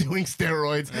not doing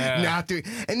steroids, Yeah. not doing.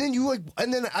 And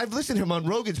then I've listened to him on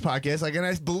Rogan's podcast, and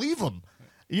I believe him.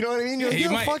 You know what I mean?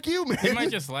 You're like, fuck you, man. He might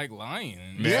just like lying.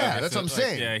 Yeah, that's what I'm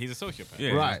saying. Yeah, he's a sociopath.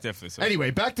 Yeah, Right. he's definitely so.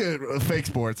 Anyway, back to fake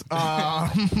sports. The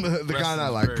kind I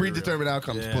like. very Predetermined real.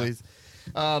 outcomes, Yeah. please.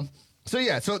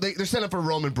 So they're set up for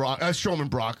Strowman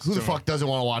Brock. Who the fuck doesn't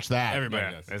want to watch that? Everybody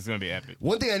Yeah, does. that's gonna be epic.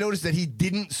 One thing I noticed that he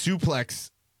didn't suplex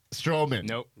Strowman.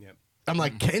 Nope. I'm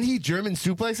like, can he German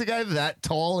suplex a guy that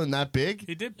tall and that big?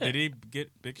 He did. Did he get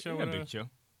Big Show? Yeah, Big Show.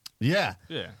 Yeah.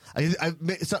 Yeah.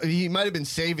 So he might have been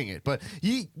saving it, but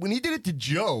when he did it to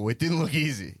Joe, it didn't look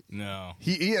easy. No.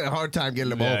 He had a hard time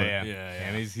getting him over. Yeah.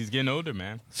 And he's getting older,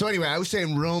 man. So anyway, I was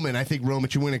saying Roman. I think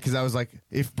Roman should win it because I was like,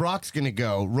 if Brock's gonna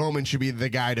go, Roman should be the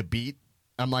guy to beat.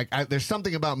 I'm like, there's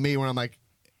something about me where I'm like,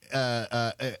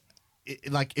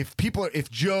 like if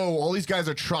Joe, all these guys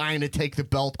are trying to take the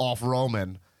belt off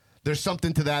Roman. There's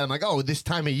something to that. I'm like, oh, this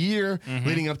time of year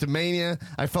leading up to Mania,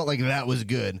 I felt like that was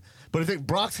good. But if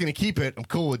Brock's going to keep it, I'm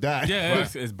cool with that. Yeah.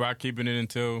 Is Brock keeping it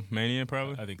until Mania,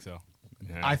 probably? I think so.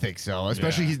 Yeah. I think so.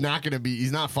 Especially he's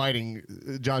not fighting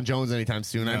John Jones anytime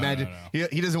soon. I imagine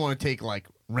he doesn't want to take like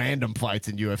random fights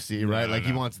in UFC, right?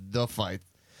 He wants the fight.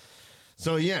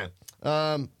 So yeah.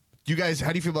 You guys,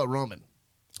 how do you feel about Roman?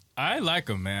 I like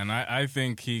him, man. I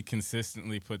think he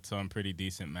consistently puts on pretty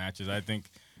decent matches. I think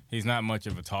he's not much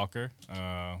of a talker,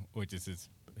 which is his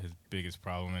biggest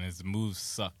problem, and his moves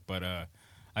suck. But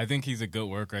I think he's a good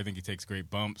worker. I think he takes great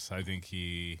bumps. I think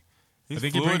he's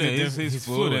fluid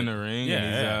in the ring.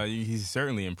 Yeah, and he's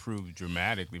certainly improved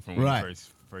dramatically from when he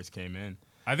first came in.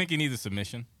 I think he needs a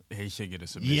submission. He should get a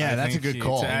submission. Yeah, that's a good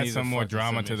call. To add some more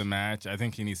drama submission to the match, I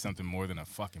think he needs something more than a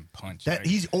fucking punch.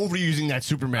 He's overusing that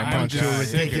Superman I'm punch to a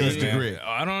just sick of ridiculous it, man. degree.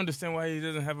 I don't understand why he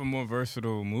doesn't have a more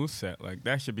versatile moveset. Like,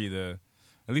 that should be at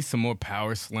least some more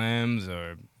power slams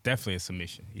or definitely a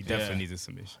submission. He definitely needs a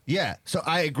submission. Yeah, so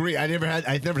I agree. I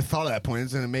never thought of that point.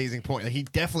 It's an amazing point. Like, he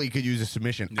definitely could use a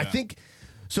submission. Yeah. I think.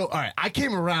 So all right, I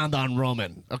came around on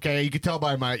Roman. Okay, you could tell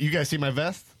by you guys see my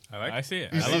vest. I see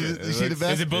it. You I love it. see the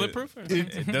vest? Is it bulletproof? It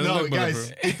doesn't No, look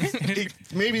guys, bulletproof.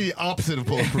 it's maybe the opposite of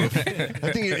bulletproof.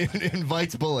 I think it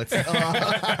invites bullets. I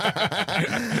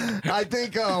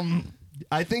think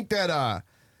that.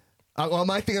 Well,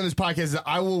 my thing on this podcast is that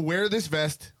I will wear this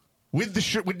vest with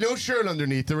with no shirt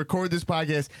underneath to record this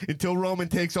podcast until Roman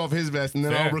takes off his vest, and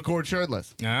then Fair. I'll record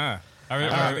shirtless. I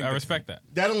respect that.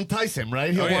 That'll entice him,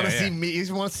 right? He'll Oh, yeah, want to yeah. see me.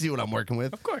 He wants to see what I'm working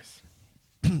with. Of course.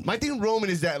 My thing with Roman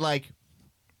is that, like,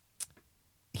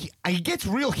 he gets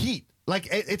real heat. Like,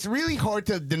 it's really hard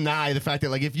to deny the fact that,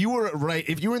 like, if you were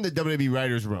in the WWE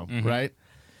writers' room, right,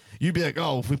 you'd be like,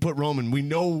 oh, if we put Roman, we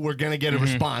know we're gonna get a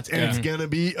response, and it's gonna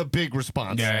be a big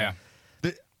response. Yeah.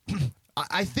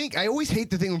 I think I always hate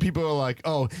the thing when people are like,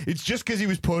 oh, it's just because he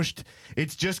was pushed.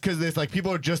 It's just because this. Like,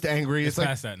 people are just angry. It's like,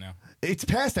 past that now. It's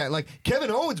past that. Like, Kevin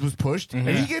Owens was pushed, and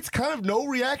he gets kind of no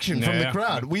reaction from the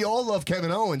crowd. We all love Kevin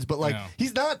Owens, but, like,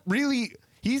 he's not really.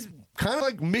 He's kind of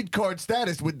like mid-card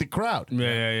status with the crowd.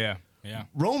 Yeah.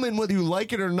 Roman, whether you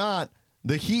like it or not,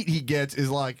 the heat he gets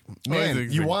is like, man,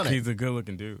 you want it. He's a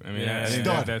good-looking dude. I mean, Yeah, I think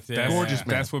stud. that's Gorgeous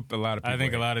man. That's what a lot of people I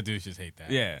think a hate. lot of douches hate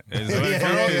that. Yeah.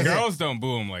 Girls don't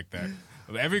boo him like that.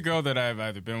 Every girl that I've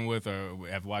either been with or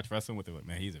have watched wrestling with, they're like,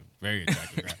 man, he's a very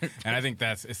attractive guy. And I think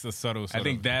it's the subtle. I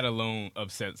think that alone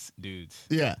upsets dudes.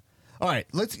 Yeah. All right,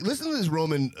 let's listen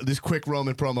to this quick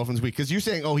Roman promo from this week, because you're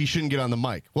saying, oh, he shouldn't get on the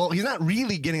mic. Well, he's not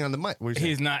really getting on the mic. What are you saying?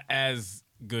 he's not as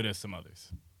good as some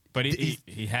others, but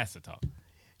he has to talk.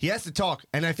 He has to talk,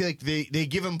 and I feel like they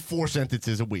give him 4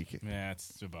 sentences a week. Yeah,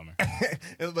 it's a bummer.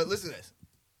 But listen to this.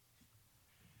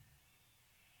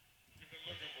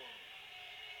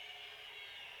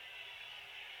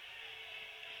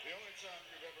 The only time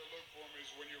you've ever looked for me is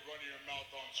when you're running your mouth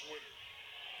on Twitter.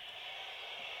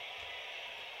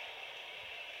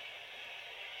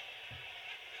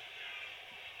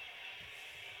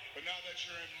 But now that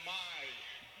you're in my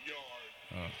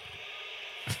yard,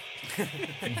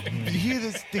 Did you hear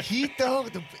this? The heat, though?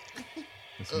 That's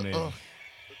amazing. the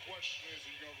question is,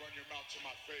 are you going to run your mouth to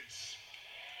my face?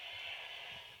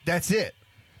 That's it.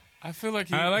 I feel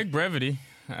like I like brevity.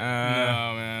 No,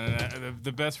 man.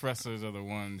 The best wrestlers are the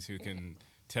ones who can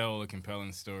tell a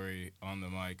compelling story on the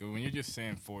mic. When you're just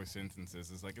saying 4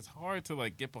 sentences, it's like it's hard to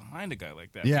like get behind a guy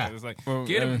like that. Yeah. It's like Well,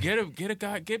 get a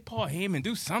guy, get Paul Heyman,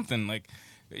 do something. Like,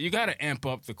 you got to amp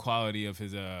up the quality of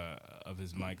his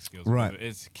mic skills. Right.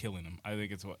 It's killing him. I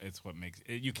think it's what makes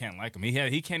it, you can't like him.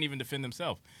 He can't even defend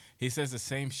himself. He says the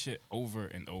same shit over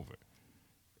and over.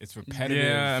 It's repetitive.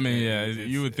 Yeah, I mean, yeah, It's-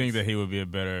 you would think that he would be a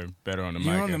better on the mic.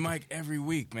 You're on the after- mic every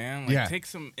week, man. Like, Yeah. take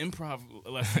some improv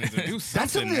lessons and do something.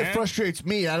 That's something man. that frustrates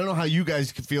me. I don't know how you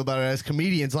guys could feel about it as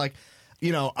comedians. Like,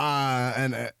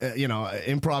 improv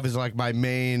is like my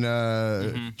main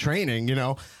training.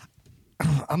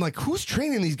 I'm like, who's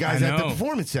training these guys I at the know.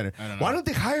 Performance Center? I don't know. Why don't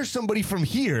they hire somebody from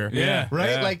here? Yeah,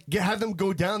 Right? yeah. Like, have them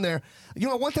go down there. You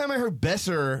know, one time I heard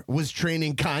Besser was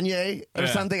training Kanye or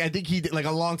Yeah. something. I think he did, like,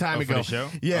 a long time Oh, for ago. the show?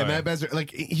 Yeah, Oh, Matt yeah. Besser.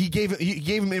 Like, he gave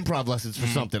him improv lessons for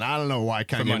something. I don't know why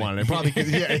Kanye money. wanted it. Probably 'cause-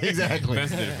 yeah, exactly.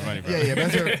 Best did it for money, bro. Yeah,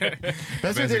 Besser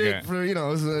Besser did guy. it for, you know,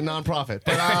 it was a nonprofit.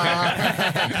 But,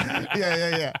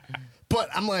 yeah. But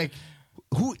I'm like,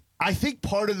 I think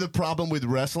part of the problem with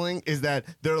wrestling is that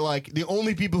they're like, the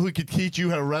only people who could teach you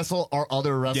how to wrestle are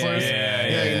other wrestlers.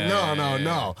 Yeah.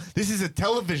 No. This is a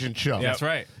television show. Yeah. That's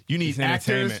right. You need It's actors.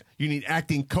 entertainment. You need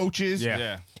acting coaches. Yeah.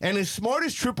 Yeah. And as smart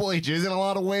as Triple H is in a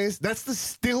lot of ways, that's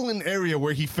still an area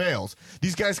where he fails.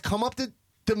 These guys come up to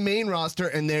the main roster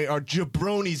and they are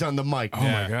jabronis on the mic. Oh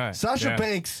my God. Sasha Yeah.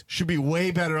 Banks should be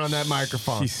way better on that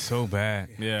microphone. She's so bad.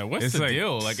 Yeah, what's It's the like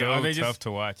deal? Like, so are they tough just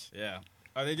to watch. Yeah.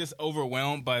 Are they just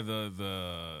overwhelmed by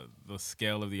the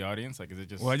scale of the audience? Like, is it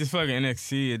just? Well, I just feel like in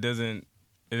NXT it doesn't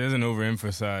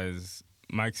overemphasize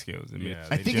mic skills. I mean, Yeah,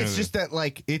 I think it's just that,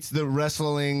 like, it's the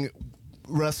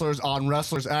wrestlers on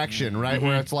wrestlers action, right?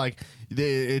 Where it's like,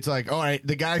 all right,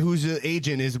 the guy who's the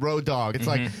agent is Road Dogg. It's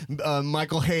like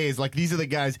Michael Hayes. Like, these are the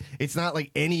guys. It's not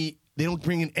like they don't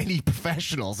bring in any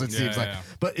professionals, it seems like. yeah.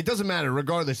 But it doesn't matter.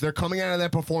 Regardless, they're coming out of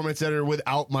that Performance Center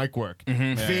without mic work.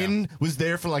 Finn was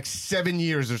there for like 7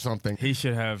 years or something. he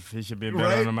should be better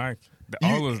Right? on the mic.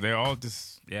 They're all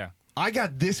just I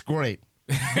got this great.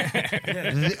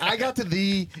 I got to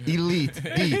the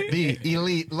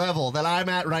elite level that I'm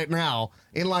at right now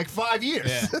in like 5 years.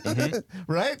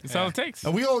 Right? That's all it takes.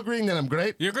 Are we all agreeing that I'm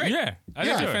great? You're great. Yeah. I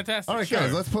think Yeah. you're fantastic. All right,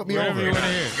 guys, let's put me Whatever over. you want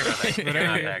to hear. You're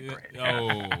not that great.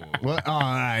 Oh. What? Oh, all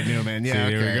right, Newman. Yeah,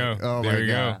 See, there we okay. go. Oh, There my we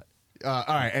go. God.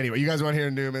 All right, anyway, you guys want to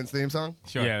hear Newman's theme song?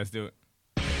 Sure. Yeah, let's do it.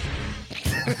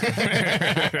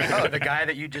 Oh, the guy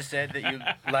that you just said that you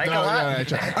like a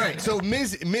lot? All right, so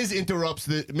Miz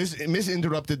interrupted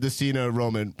the Cena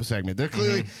Roman segment. They're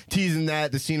clearly teasing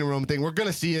the Cena Roman thing. We're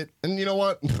gonna see it, and you know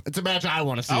what? It's a match I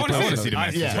want to see. I want to wanna see see the I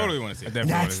match. Yeah. totally want to see it.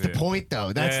 Definitely That's wanna the see it. point,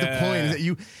 though. That's the point.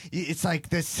 Is that it's like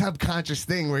this subconscious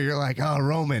thing where you're like, oh,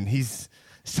 Roman, he's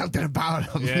something about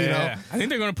him. Yeah, You know? I think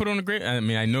they're going to put on a great. I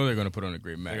mean, I know they're going to put on a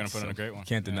great match. They're gonna put on a great one.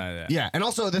 Can't deny that. Yeah, and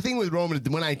also the thing with Roman,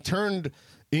 when I turned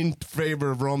in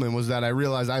favor of Roman, was that I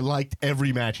realized I liked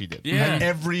every match he did. Yeah. Like,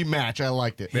 every match I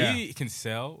liked it. Yeah. He can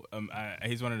sell.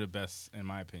 He's one of the best, in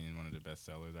my opinion, one of the best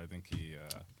sellers. I think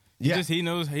he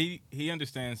knows he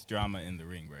understands drama in the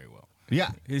ring very well.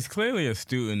 Yeah. He's clearly a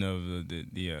student of the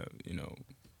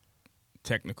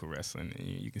technical wrestling. And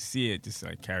you can see it just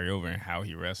like carry over in how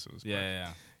he wrestles.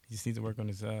 Yeah. He just needs to work on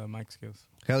his mic skills.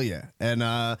 Hell yeah. And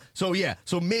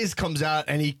so Miz comes out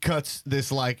and he cuts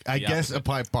this, like, I guess a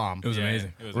pipe bomb. It was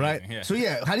amazing. It was Right? amazing, yeah. So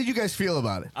yeah, how did you guys feel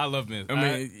about it? I love Miz. I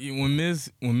mean, when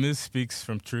Miz speaks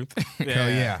from truth, Hell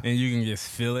yeah. and you can just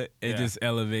feel it. It Yeah. just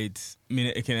elevates. I mean,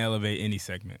 it can elevate any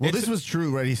segment. Well, this was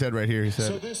true, right? He said right here. He So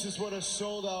said this is what a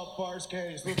sold-out Bars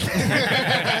Cage looks like.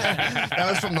 that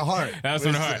was from the heart. That was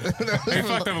from the heart. He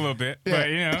fucked up a little bit, but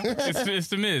it's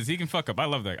the Miz. He can fuck up. I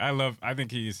love that. I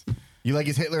think he's. You like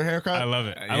his Hitler haircut? I love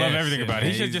it. I love everything about it.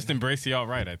 He should He's- just embrace the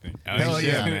alt-right, I think. Hell he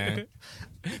should, yeah. man.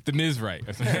 The Miz right.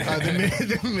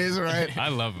 The Miz, right? I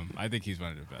love him. I think he's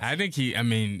one of the best. I think he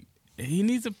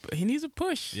needs a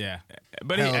push. Yeah.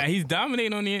 But he's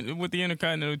dominating on with the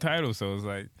Intercontinental title, so it's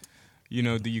like,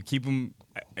 do you keep him?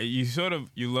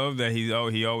 You love that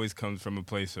he always comes from a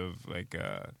place of like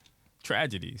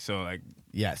tragedy. So like,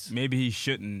 Yes. maybe he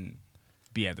shouldn't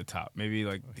be at the top. Maybe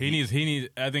like He needs.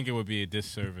 I think it would be a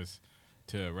disservice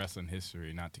to wrestling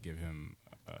history not to give him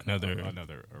another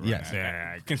run. Yes.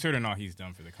 Considering all he's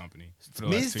done for the company. For the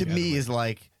Miz last to 2 me years. is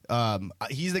like,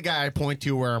 he's the guy I point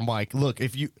to where I'm like, look,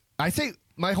 I say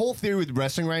my whole theory with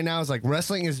wrestling right now is like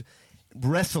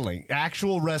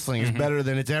actual wrestling is better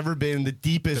than it's ever been, the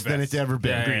deepest than it's ever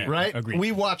been, Yeah, yeah, right? agreed.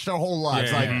 We watched our whole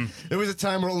lives. Yeah, like yeah. there was a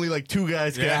time where only like 2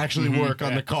 guys could actually work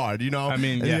on the card, I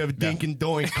mean, and yeah, you have Dink and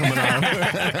Doink coming on.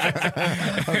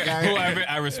 Okay. who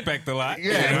I respect a lot.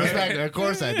 Yeah, respect. Of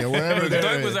course I do. Wherever they're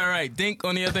Dunk was all right. Dink,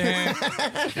 on the other hand,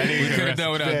 we could have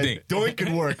done without Yeah, Dink. Doink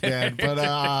could work, man.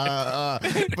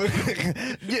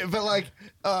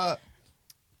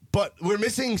 But we're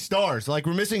missing stars. Like,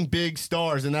 we're missing big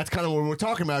stars, and that's kind of what we're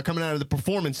talking about coming out of the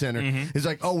Performance Center. It's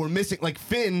like, oh, we're missing. Like,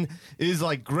 Finn is,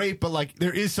 like, great, but, like,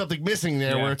 there is something missing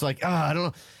there where it's like, I don't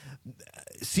know.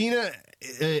 Cena,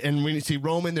 and when you see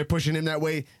Roman, they're pushing him that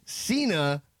way.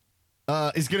 Cena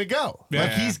is going to go. Yeah.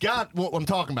 Like, he's got what I'm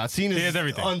talking about. Cena's He has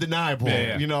everything. undeniable,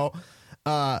 Yeah. you know?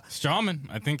 Strowman,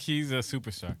 I think he's a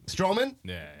superstar. Strowman?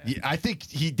 Yeah. I think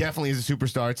he definitely is a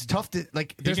superstar. It's tough to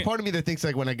like. There's part of me that thinks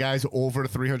like when a guy's over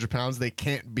 300 pounds, they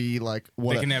can't be like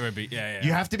what They can never be. Yeah.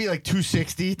 You have to be like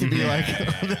 260 to be like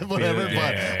whatever.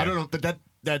 But I don't know. But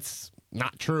that's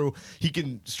not true.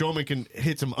 Strowman can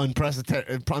hit some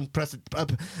unprecedented.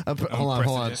 Hold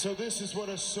on. So this is what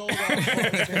a sold out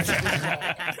is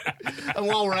like. And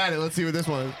while we're at it, let's see what this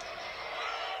one is.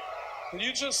 Can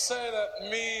you just say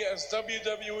that me as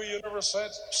WWE Universe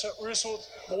wrestled?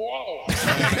 Whoa.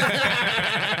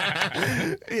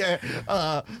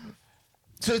 Yeah.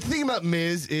 So the thing about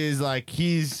Miz is like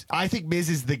I think Miz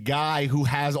is the guy who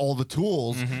has all the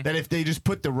tools that if they just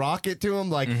put the rocket to him,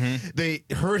 like they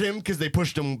hurt him because they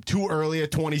pushed him too early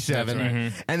at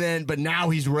 27, and but now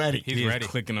he's ready. He's ready.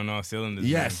 Clicking on all cylinders.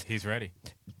 Yes, man. He's ready.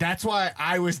 That's why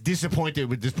I was disappointed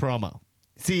with this promo.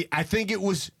 See, I think it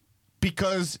was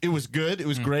because it was good. It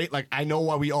was great. Like I know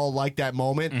why we all liked that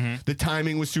moment. The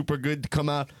timing was super good to come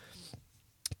out.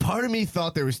 Part of me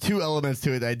thought there was two elements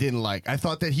to it that I didn't like. I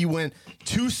thought that he went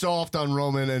too soft on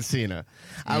Roman and Cena.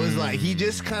 I was like, he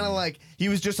just kind of like, he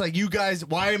was just like, you guys,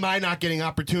 why am I not getting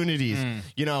opportunities?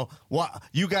 You know, what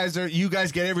you guys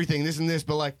get everything, this and this,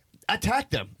 but like,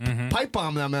 attack them, pipe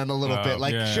bomb them a little bit.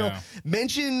 Like,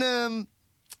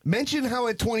 mention how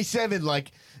at 27,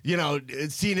 like, you know,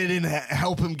 Cena didn't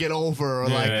help him get over, or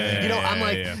I'm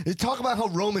like, talk about how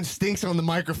Roman stinks on the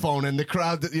microphone and the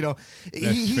crowd. You know,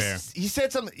 he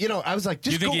said something. You know, I was like,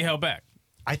 just. Do you think he held back?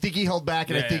 I think he held back,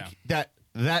 and I think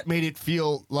that made it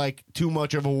feel like too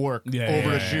much of a work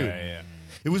over a shoot.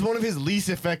 It was one of his least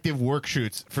effective work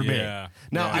shoots for me.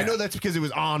 Now I know that's because it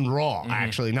was on Raw,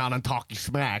 actually, not on Talking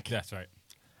Smack. That's right.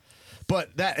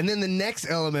 But and then the next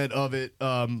element of it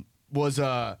was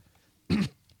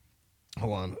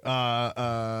hold on.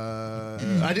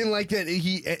 I didn't like that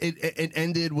it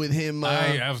ended with him.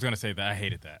 I was gonna say that I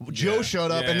hated that. Joe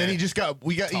showed up and then he just got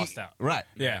tossed out. Right.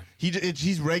 Yeah.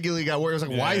 He's regularly got work. I was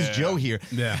like, why is Joe here?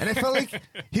 Yeah. And I felt like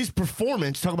his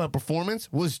performance, talk about performance,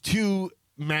 was too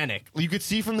manic. You could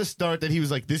see from the start that he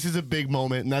was like, this is a big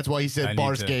moment, and that's why he said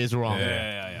Barskay is wrong.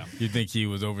 Yeah. You think he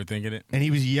was overthinking it? And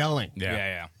he was yelling.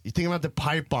 Yeah. You think about the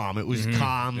pipe bomb. It was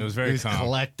calm. It was very calm.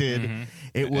 Collected.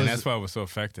 It was. And that's why it was so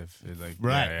effective. Like,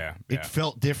 right. It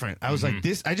felt different. I was like,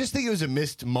 this. I just think it was a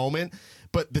missed moment,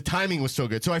 but the timing was so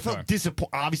good. So I felt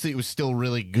disappointed. Obviously, it was still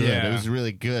really good. Yeah. It was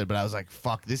really good, but I was like,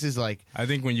 fuck, this is like. I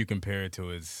think when you compare it to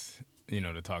his,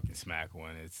 the Talking Smack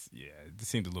one, it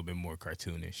seemed a little bit more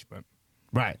cartoonish, but.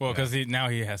 Right. Well, because now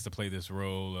he has to play this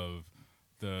role of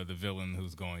the villain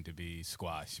who's going to be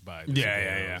squashed by the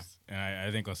superheroes. And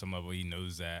I think on some level he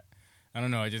knows that. I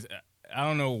don't know. I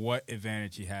don't know what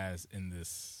advantage he has in this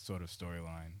sort of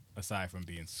storyline aside from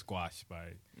being squashed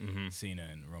by Cena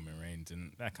and Roman Reigns,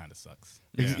 and that kind of sucks.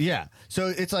 Yeah. So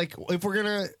it's like if we're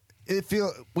gonna.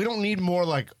 We don't need more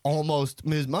like almost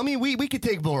Miz. I mean, we could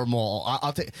take more.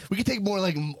 We could take more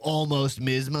like almost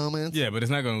Miz moments. Yeah, but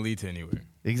it's not going to lead to anywhere.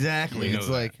 Exactly. It's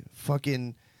like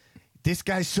fucking. This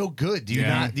guy's so good. Do you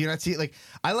not see it? Like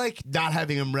I like not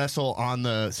having him wrestle on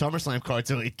the SummerSlam card,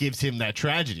 so it gives him that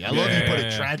tragedy. I love you put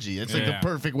it tragedy. It's like the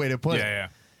perfect way to put it. Yeah.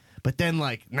 But then,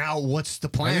 like, now what's the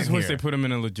plan? I just wish here? they put him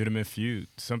in a legitimate feud.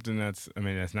 Something that's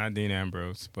not Dean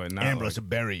Ambrose, but not Ambrose will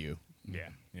bury you. Yeah.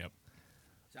 Yep.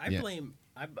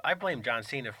 I blame John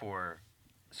Cena for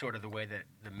sort of the way that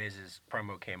the Miz's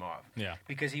promo came off. Yeah.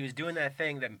 Because he was doing that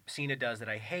thing that Cena does that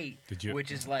I hate, which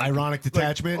is like ironic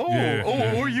detachment.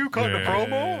 You cut the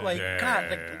promo? Like,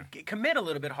 God, commit a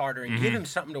little bit harder and give him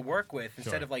something to work with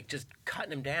instead of like just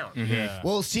cutting him down. Yeah.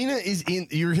 Well, Cena is in.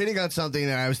 You're hitting on something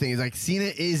that I was thinking. Like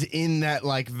Cena is in that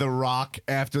like The Rock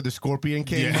after the Scorpion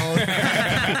King mode. You know what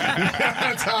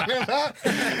I'm talking about?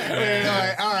 Where you're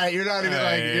like, all right, you're not even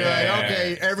like you're like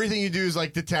okay, everything you do is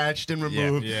like detached and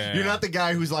removed. You're not the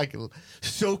guy who's like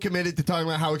so committed to talking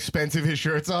about how expensive his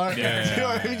shirts are. You know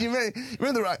what I mean? You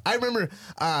remember The Rock? I remember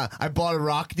I bought a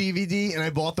Rock DVD and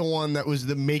I bought the one that was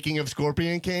the making of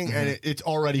Scorpion King, and it's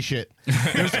already shit.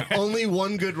 There's only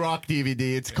one good Rock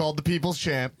DVD. It's called The People's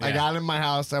Champ. I got it in my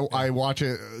house. I watch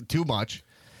it too much,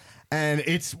 and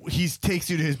he takes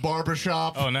you to his barber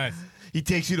shop. Oh, nice. He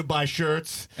takes you to buy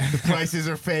shirts. The prices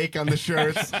are fake on the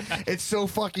shirts. It's so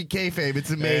fucking kayfabe. It's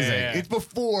amazing. It's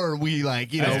before we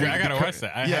like, you know. I gotta watch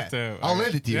that. I have to. I'll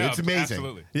lend it to you. Yeah, it's amazing.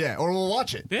 Absolutely. Yeah, or we'll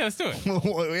watch it. Yeah, let's do it.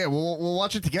 We'll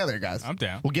watch it together, guys. I'm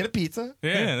down. We'll get a pizza.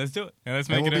 Yeah, let's do it. And let's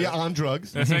make we'll it be on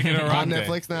drugs. Let's make it a on day.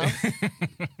 Netflix now.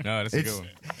 No, that's a good one.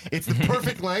 It's the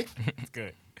perfect length. It's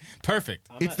good. Perfect.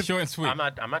 It's short and sweet. I'm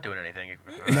not doing anything.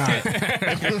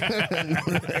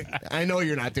 I know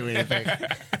you're not doing anything.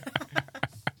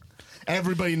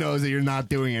 Everybody knows that you're not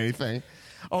doing anything.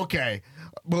 Okay.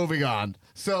 moving on.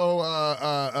 So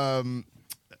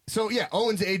yeah,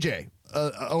 Owens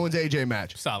AJ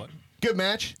match. Solid. Good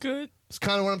match. Good. It's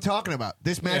kind of what I'm talking about.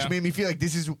 This match Yeah. made me feel like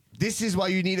this is why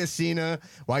you need a Cena,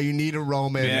 why you need a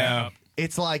Roman. Yeah.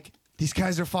 It's like these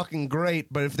guys are fucking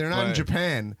great, but if they're not in But-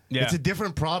 Japan, Yeah. it's a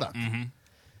different product.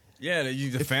 Yeah,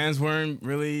 the fans weren't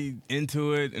really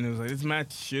into it, and it was like, this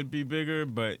match should be bigger,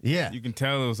 but Yeah. you can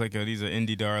tell it was like, these are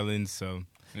indie darlings, so.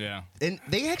 Yeah. And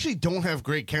they actually don't have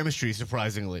great chemistry,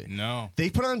 surprisingly. No.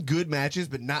 They put on good matches,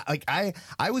 but not like I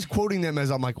was quoting them as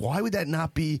I'm like, why would that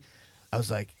not be? I was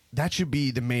like, that should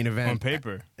be the main event On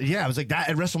paper. Yeah, I was like that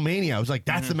at WrestleMania. I was like,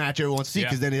 that's the match everyone wants to see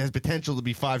because Yeah. then it has potential to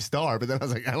be 5-star. But then I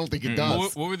was like, I don't think it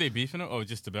does. What were they beefing over? Oh,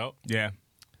 just the belt? Yeah.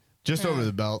 Just over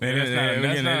the belt. They That's didn't, not- they,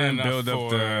 that's again, not they didn't enough build up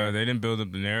for- they didn't build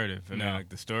up the narrative. I mean, No. like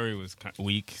the story was kind of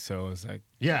weak, so it's like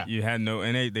Yeah. you had no,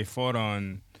 and they fought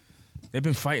on. They've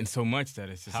been fighting so much that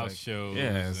it's just House like, shows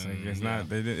Yeah, it's like and- it's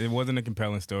not. It wasn't a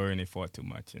compelling story, and they fought too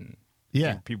much, and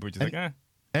Yeah. people were just like,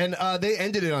 And they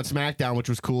ended it on SmackDown, which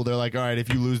was cool. They're like, all right,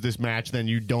 if you lose this match, then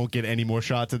you don't get any more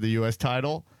shots at the U.S.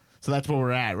 title. So that's where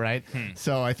we're at, right?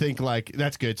 So I think like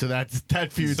that's good. So that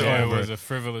feud's So over. it was a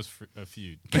frivolous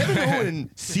feud. Kevin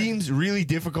Owen seems really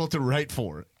difficult to write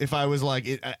for. If I was like,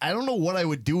 I don't know what I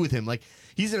would do with him. Like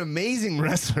he's an amazing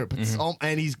wrestler, but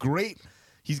and he's great.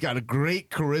 He's got a great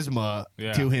charisma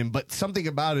Yeah. to him, but something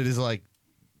about it is like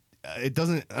it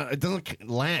doesn't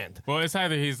land. Well, it's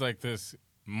either he's like this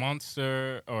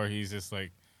monster or he's just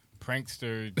like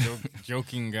prankster,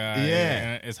 joking guy. Yeah.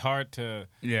 And it's hard to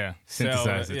yeah, sell.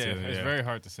 synthesize it Yeah, too. it's yeah. very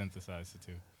hard to synthesize the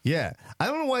two. Yeah, I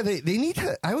don't know why they need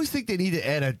to. I always think they need to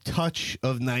add a touch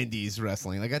of '90s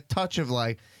wrestling, like a touch of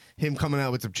like him coming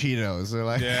out with some Cheetos or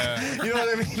like, Yeah. you know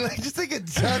what I mean? Like just like a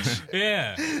touch,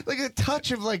 Yeah. like a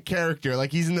touch of like character.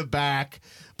 Like he's in the back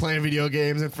playing video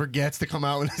games and forgets to come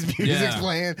out when his music's Yeah.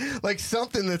 playing. Like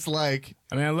something that's like,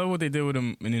 I mean, I love what they did with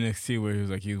him in NXT, where he was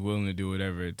like he was willing to do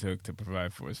whatever it took to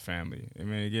provide for his family. I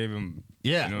mean, it gave him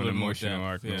Yeah. an little more emotional depth,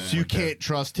 arc. yeah. a little so you more depth. can't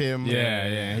trust him.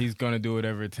 Yeah, he's gonna do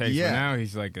whatever it takes. Yeah. But now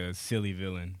he's like a silly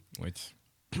villain, which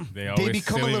They always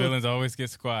become a silly little- villains always get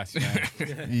squashed,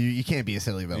 man. You can't be a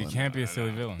silly villain. You can't be a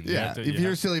silly villain. You Yeah, have to- if you you're a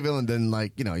have- silly villain, then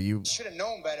like you. Should have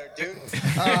known better, dude.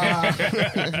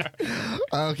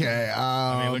 Okay.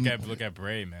 I mean, look at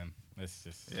Bray, man. That's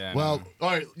just Yeah. Well, all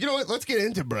right. You know what? Let's get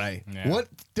into Bray. Yeah. What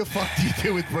the fuck do you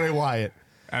do with Bray Wyatt?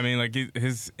 I mean, like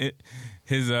his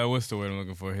what's the word I'm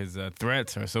looking for? His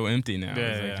threats are so empty now. Yeah,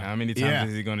 It's like, yeah. how many times Yeah.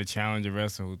 is he going to challenge a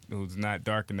wrestler who's not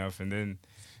dark enough, and then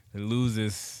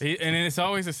loses? and then it's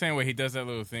always the same way. He does that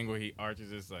little thing where he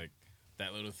arches his like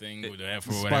that little thing with that for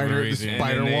The whatever spider- the reason.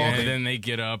 spider and then walk. and then they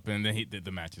get up and then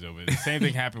the match is over. The same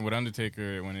thing happened with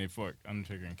Undertaker when they fought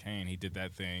Undertaker and Kane. He did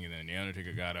that thing and then the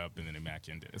Undertaker got up and then the match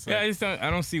ended. It's Yeah, like,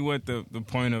 I don't see what the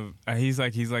point of he's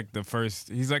like the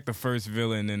first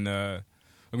villain in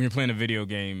when you're playing a video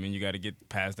game and you got to get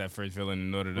past that first villain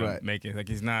in order to Right. make it. Like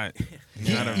he's not.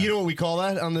 You know what we call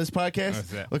that on this podcast? What's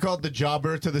that? We call it the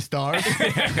jobber to the stars.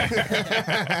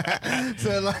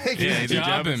 So like Yeah, he's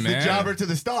jobbing, the man. jobber to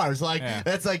the stars. Like Yeah.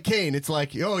 that's like Kane. It's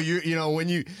like, oh, you know when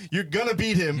you're gonna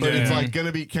beat him, but it's Yeah. like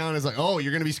gonna be count as like, oh,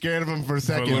 you're gonna be scared of him for a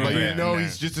second, little but you bit, know yeah.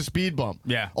 he's just a speed bump.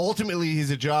 Yeah. Ultimately, he's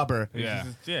a jobber. yeah.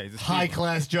 He's a High speed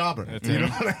class jobber. That's You it. know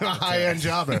what I mean? A high end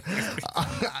jobber.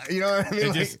 You know what I mean? It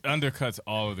Like, just undercuts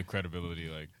all of the credibility.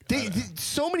 Like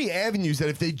so many avenues that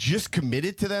if they just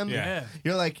committed to them, Yeah.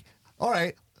 you're like, all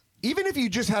right. Even if you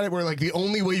just had it where like the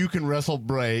only way you can wrestle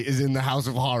Bray is in the House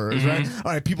of Horrors, right?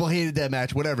 All right, people hated that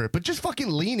match, whatever. But just fucking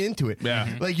lean into it. Yeah.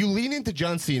 Like you lean into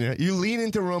John Cena, you lean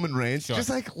into Roman Reigns. Sure. Just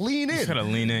like lean in. Just gotta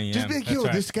lean in, yeah. Just be like, That's yo,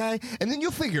 right. this guy, and then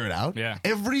you'll figure it out. Yeah.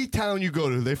 Every town you go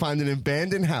to, they find an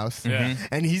abandoned house, Yeah.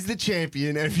 and he's the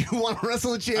champion. And if you want to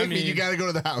wrestle a champion, mean- you got to go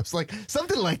to the house, like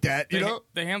something like that. You know?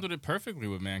 they handled it perfectly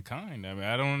with Mankind. I mean,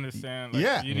 I don't understand. Like,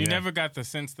 Yeah. you Yeah. never got the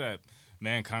sense that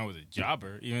Mankind was a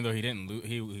jobber, even though he didn't lose.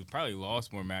 He probably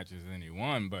lost more matches than he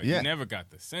won, but Yeah. you never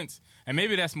got the sense. And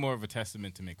maybe that's more of a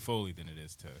testament to Mick Foley than it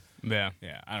is to. Yeah.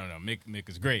 Yeah, I don't know. Mick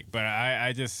is great, but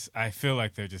I feel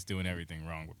like they're just doing everything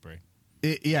wrong with Bray.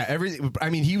 Yeah, everything.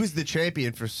 I mean, he was the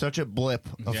champion for such a blip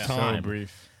of Yeah. time. So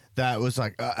brief. That was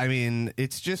like, I mean,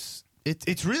 it's just,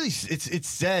 it's really, it's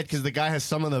sad because the guy has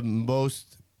some of the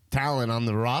most talent on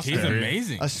the roster. He's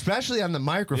amazing. especially on the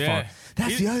microphone. Yeah. That's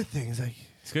He's- the other thing. It's like,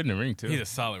 He's good in the ring too. He's a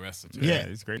solid wrestler. Too. yeah,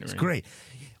 he's great in the It's ring. great.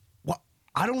 Well,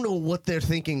 I don't know what they're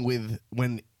thinking with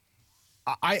when.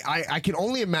 I can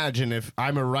only imagine if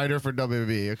I'm a writer for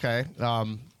WWE. Okay,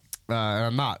 and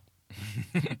I'm not.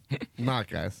 I'm not,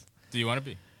 guys. Do you want to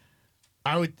be?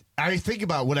 I think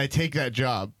about would I take that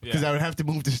job because Yeah. I would have to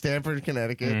move to Stamford,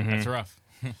 Connecticut. That's rough.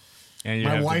 And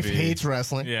My wife hates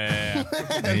wrestling. Yeah.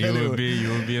 And you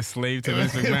would be a slave to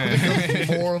Vince It would McMahon.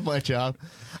 become more of my job.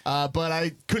 But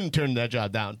I couldn't turn that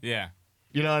job down. Yeah.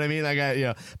 You know what I mean?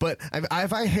 But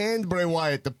if I hand Bray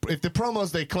Wyatt, if the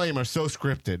promos they claim are so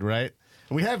scripted, right?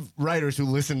 We have writers who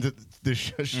listen to the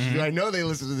show. I know they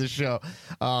listen to the show.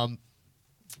 I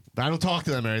don't talk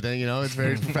to them or anything. It's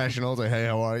very professional. It's like, hey,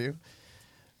 how are you?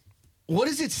 What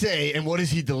does it say and what does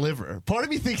he deliver? Part of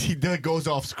me thinks he goes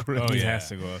off script. Oh, he has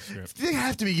to go off script. They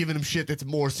have to be giving him shit that's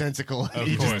more sensical. Of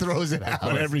He course. just throws it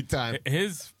out every time.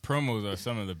 His promos are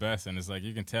some of the best, and it's like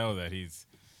you can tell that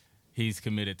he's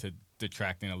committed to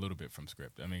detracting a little bit from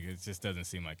script. I mean, it just doesn't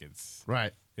seem like it's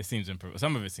Right. It seems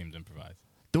some of it seems improvised.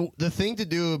 The thing to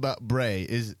do about Bray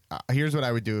is, here's what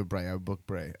I would do with Bray. I would book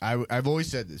Bray. I've always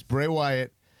said this. Bray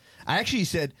Wyatt,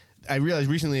 I realized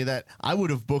recently that I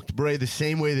would have booked Bray the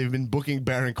same way they've been booking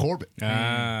Baron Corbin.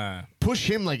 Push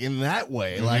him like in that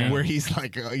way, like where he's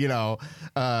like,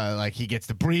 like he gets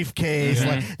the briefcase.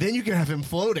 Like, then you can have him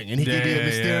floating and he can be a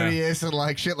mysterious and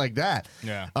like shit like that.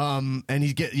 Yeah. And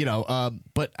he's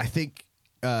but I think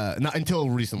not until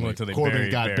recently. Well, until they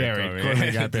Corbin got buried.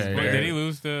 Corbin got buried. Did he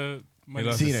lose the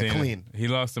money? Cena clean. He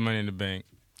lost the Money in the Bank.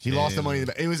 He lost the money in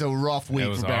the bank. It was a rough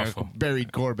week for awful.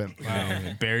 buried Corbin.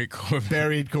 Buried Corbin.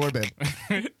 Buried Corbin.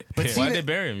 But Why'd they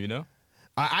bury him,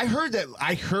 I heard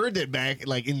that back,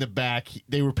 like in the back,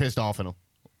 they were pissed off at him.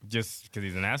 Just because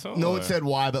he's an asshole? No or? one said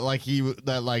why, but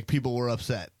like people were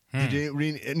upset. Did you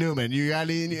read, Newman? You got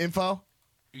any info?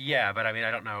 Yeah, but I mean, I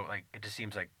don't know. Like, it just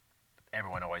seems like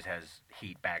everyone always has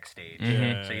heat backstage,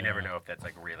 so you never know if that's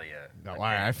like really a. No, all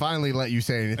right. I finally let you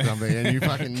say something, and you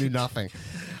fucking knew nothing.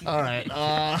 All right.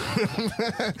 All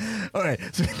right.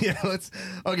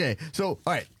 So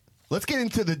all right. Let's get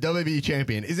into the WWE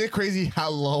champion. Is it crazy how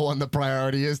low on the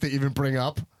priority is to even bring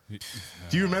up?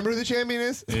 Do you remember who the champion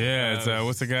is? Yeah, it's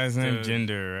what's the guy's name?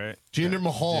 Jinder, right? Jinder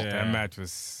Mahal. Yeah, that match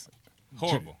was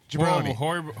horrible. Jabroni.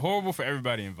 Horrible for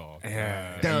everybody involved.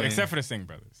 Yeah. Except for the Singh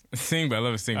brothers. I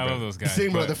love the Singh brothers. I love those guys.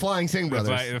 The Flying Singh brothers.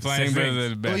 The Flying Singh brothers are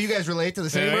the best. Oh, you guys relate to the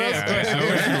Singh brothers?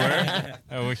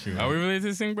 I wish you were. Are we related to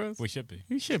the Singh brothers? We should be.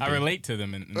 You should be. I relate to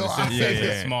them in the sense that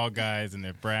they're small guys and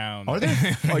they're brown.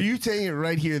 Are you saying it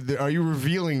right here? Are you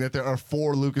revealing that there are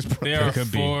 4 Lucas brothers? There are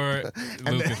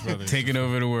 4 Lucas brothers. Taking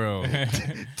over the world.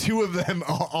 2 of them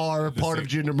are part of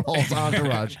Jinder Mahal's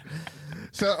entourage.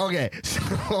 So, okay.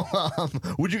 So,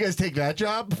 would you guys take that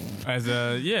job? As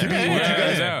a, Would you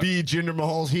guys be Jinder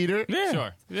Mahal's heater?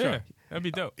 Yeah. Sure. That'd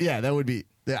be dope. Yeah, that would be.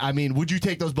 I mean, would you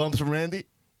take those bumps from Randy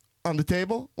on the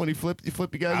table when he flipped you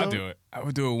guys I'll over? do it. I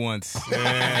would do it once.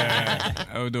 Yeah.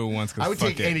 I would do it once. I would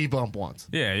take any bump once.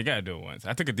 Yeah, you got to do it once.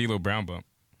 I took a D'Lo Brown bump.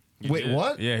 Wait,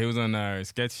 what? Yeah, he was on our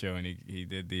sketch show and he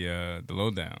did the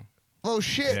lowdown. Oh,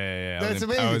 shit. Yeah. That's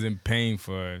amazing. I was in pain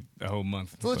for a whole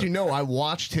month. To let you know, I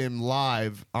watched him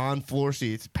live on floor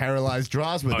seats, paralyzed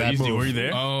draws with that move. Were you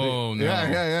there? Oh, no.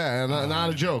 Yeah.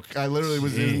 Not a joke. I literally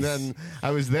was in, then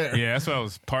I was there. Yeah, that's why I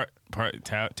was part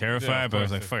terrified, but I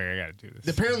was like, fuck it, I got to do this.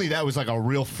 Apparently, that was like a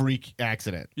real freak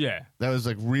accident. Yeah. That was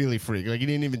like really freak. Like, he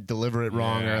didn't even deliver it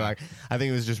wrong or like, I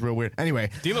think it was just real weird. Anyway.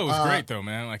 D'Lo was great, though,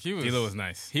 man. Like, D'Lo was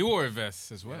nice. He wore a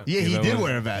vest as well. Yeah, he did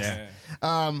wear a vest.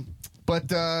 Yeah.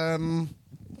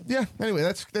 Yeah, anyway,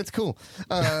 that's cool.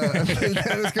 That's good.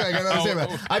 I got nothing to say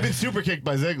about it. I've been super kicked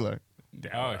by Ziggler.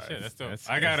 Oh, shit, that's dope.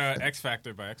 I got X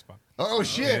Factor by X-Pac. Oh,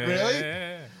 shit, really?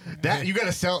 Yeah. That you got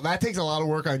to sell. That takes a lot of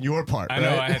work on your part. I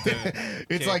know. Right? I had to.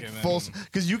 It's like full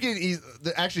because you can.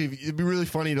 Actually, it'd be really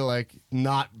funny to like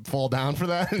not fall down for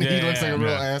that, and he looks like a real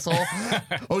asshole.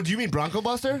 Oh, do you mean Bronco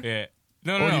Buster? Yeah.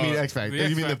 No. Or do you mean X Factor?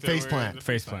 You mean the face plant?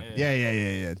 Face plant.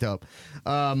 Yeah. Dope.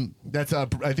 That's I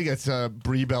think that's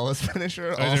Brie Bella's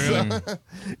finisher. Also. Really?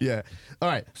 Yeah. All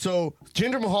right. So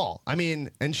Jinder Mahal. I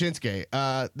mean, and Shinsuke.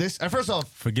 This first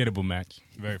off, forgettable match.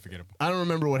 Very forgettable. I don't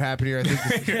remember what happened here.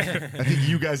 I think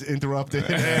you guys interrupted.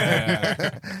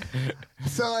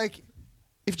 So like,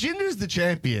 if Jinder's the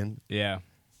champion,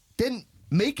 then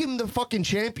make him the fucking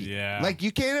champion. Yeah. Like,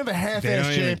 you can't have a half-ass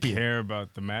champion. They don't even care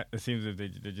about the match. It seems that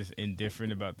they're just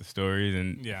indifferent about the stories,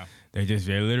 and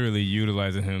they're literally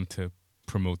utilizing him to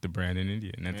promote the brand in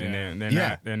India. And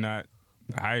they're not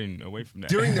hiding away from that.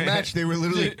 During the match, they were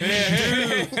literally...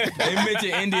 They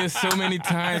mentioned India so many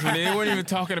times, but they weren't even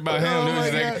talking about him. It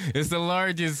was like, it's the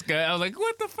largest guy. I was like,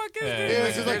 what the fuck is this? Yeah,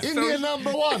 it's just like, India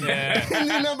number 1.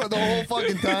 India number... The whole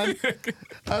fucking time.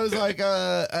 I was like,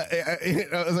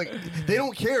 they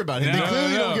don't care about him. They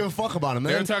clearly don't give a fuck about him,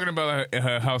 man. They were talking about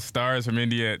how stars from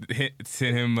India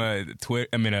sent him on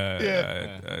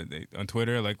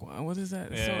Twitter, like, what is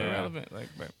that? It's so irrelevant. Like,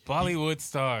 Bollywood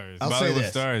stars. I'll say Bollywood this.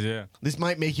 stars, yeah. This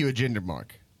might make you a Jinder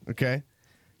mark, okay?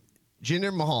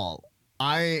 Jinder Mahal,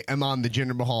 I am on the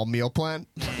Jinder Mahal meal plan.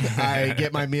 I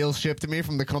get my meals shipped to me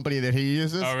from the company that he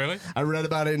uses. Oh, really? I read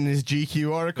about it in his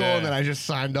GQ article, and then I just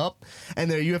signed up.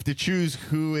 And there you have to choose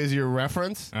who is your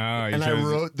reference. Oh, and I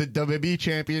wrote the WWE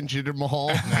champion Jinder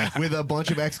Mahal with a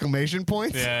bunch of exclamation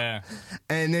points. Yeah.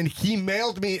 And then he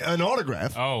mailed me an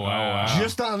autograph. Oh, wow.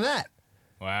 Just on that.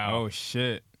 Wow. Oh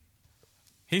shit.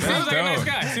 He seems like a nice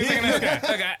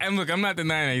guy. Look, I'm not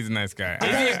denying that he's a nice guy.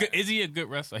 Is he a good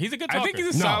wrestler? He's a good talker. I think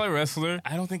he's a solid wrestler.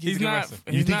 I don't think he's a good not. wrestler.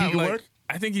 He's You think not he can like, work?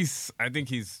 I think he's.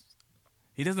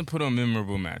 He doesn't put on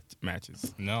memorable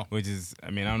matches. No. Which is, I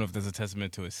mean, I don't know if that's a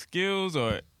testament to his skills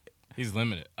or. He's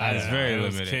limited. It's very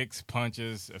Those limited. Kicks,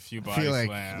 punches, a few I body feel like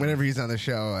slams. whenever he's on the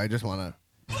show, I just want to.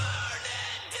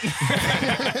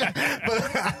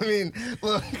 But I mean,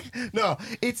 look, no,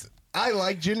 it's. I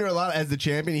like Jinder a lot as the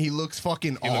champion. He looks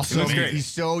fucking awesome. great. He's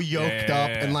so yoked up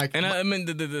and like. And I mean,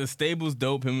 the stable's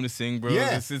dope. Him and the Singh bros.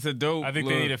 Yeah. It's a dope. I think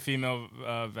look. they need a female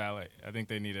valet. I I think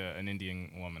they need an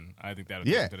Indian woman. I think that'll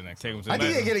take Yeah. them to the next Take level. them to I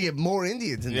the think they gotta get more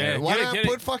Indians in there. Why not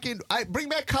put fucking bring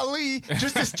back Khali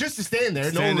just to stand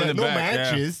there? Stand in the No back,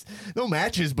 matches, no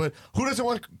matches. But who doesn't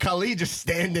want Khali just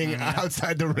standing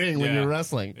outside the ring when you're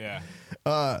wrestling? Yeah.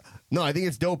 No, I think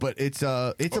it's dope, but it's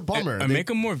a bummer. And make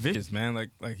him more vicious, man. Like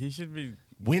he should be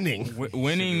winning,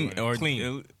 winning or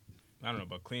clean. I don't know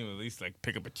about clean, but at least like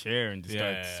pick up a chair and just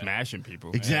start smashing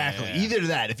people. Exactly. Yeah. Either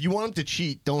that. If you want him to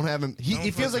cheat, don't have him.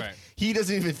 He feels like he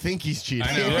doesn't even think he's cheating.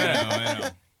 I know.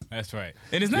 That's right.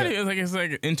 And it's not even it's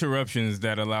like interruptions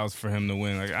that allows for him to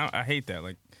win. Like I hate that.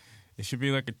 Like it should be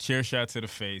like a chair shot to the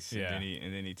face, and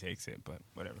then he takes it. But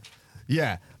whatever.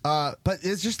 Yeah. But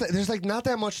it's just there's like not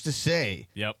that much to say.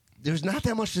 Yep. There's not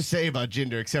that much to say about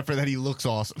Jinder except for that he looks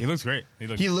awesome. He looks great.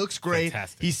 He looks great.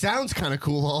 Fantastic. He sounds kind of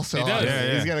cool also. He does.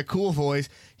 Yeah. He's got a cool voice.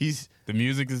 The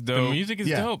music is dope. The music is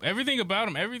Yeah. dope. Everything about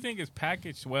him, everything is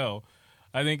packaged well.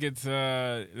 I think it's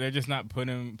they're just not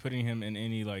putting him in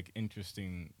any like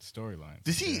interesting storylines.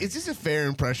 Is this a fair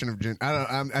impression of Jinder?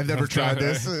 I've never tried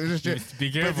this. Just be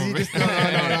careful. No. This Maybe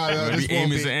won't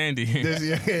Amos be. and Andy.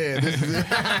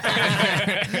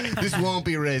 This won't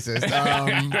be racist.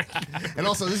 And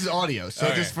also, this is audio,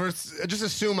 so just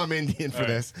assume I'm Indian for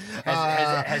this.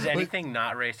 Has anything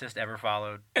not racist ever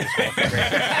followed? All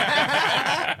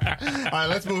right,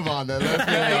 let's move on then.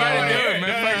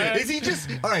 Is he just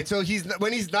all right? So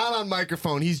when he's not on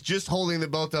microphone, he's just holding the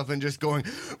belt up and just going,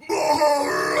 and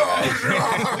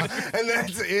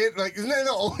that's it. Like, isn't that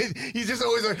always? He's just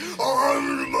always like,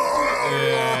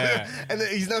 and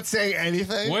then he's not saying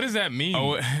anything. What does that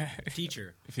mean?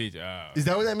 Teacher. Is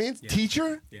that what that means?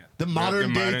 Teacher? Yeah. The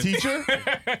modern day teacher?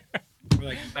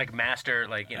 Like master,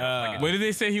 like, you know. like Where did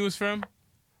they say he was from?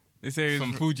 They say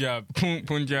From Punjab.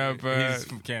 Punjab. He's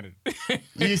from Canada.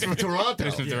 He's from Toronto.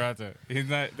 He's from Toronto. He's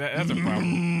not. That's a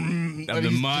problem. I'm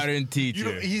the modern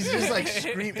teacher. He's just like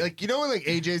screaming, like when like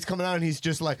AJ's coming out and he's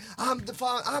just like, I'm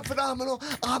phenomenal,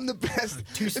 I'm the best.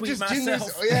 Too sweet just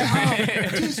myself.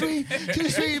 Too sweet,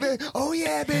 man. Oh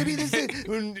yeah, baby, this is it.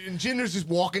 And Jinder's just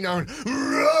walking down.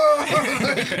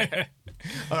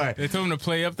 All right. They told him to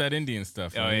play up that Indian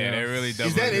stuff. Oh yeah, they really double.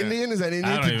 Is that Indian? Is that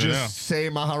Indian don't to even just know. say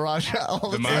Maharaja all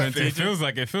the The time? modern It feels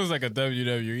like a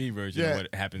WWE version Yeah. of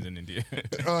what happens in India.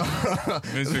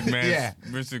 Vince McMahon's, Yeah.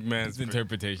 Vince McMahon's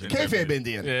interpretation. Kayfabe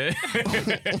Indian. Yeah.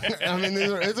 I mean,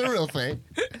 it's a real thing.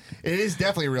 It is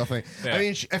definitely a real thing. Yeah. I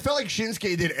mean, I felt like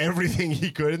Shinsuke did everything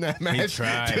he could in that match He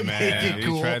tried, to man. make it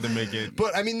cool. He tried to make it.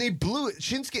 But I mean, they blew it.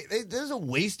 Shinsuke, there's a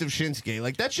waste of Shinsuke.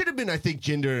 Like that should have been, I think,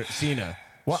 Jinder Cena.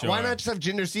 Why Sure. not just have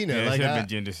Jinder Cena? Yeah, it like, should have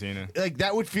been Jinder Cena. like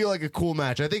that would feel like a cool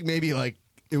match. I think maybe like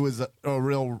it was a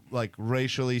real like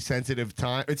racially sensitive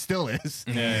time. It still is.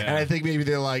 And I think maybe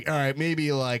they're like, all right,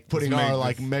 maybe like putting Let's our make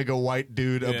like this- mega white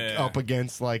dude up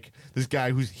against like this guy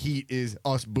whose heat is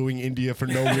us booing India for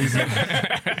no reason.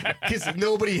 Because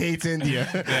nobody hates India.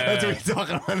 That's what we're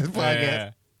talking about on this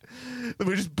podcast.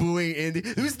 We're just booing India.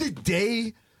 It was the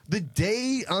day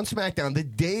on SmackDown, the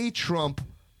day Trump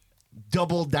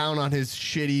doubled down on his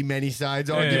shitty many sides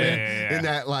argument in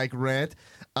that like rant.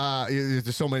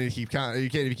 There's so many to keep count. You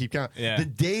can't even keep count. Yeah. The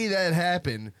day that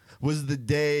happened was the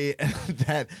day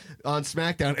that on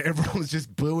SmackDown everyone was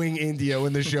just booing India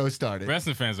when the show started.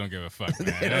 Wrestling fans don't give a fuck,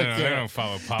 man. They They don't don't, care. they don't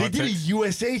follow They politics. did a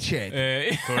USA chant.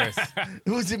 Of course. It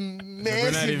was a We're not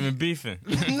massive. even beefing.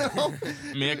 No.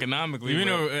 I mean, economically. You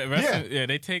know, but-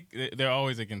 wrestling, they're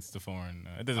always against the foreign.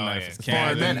 It doesn't matter if it's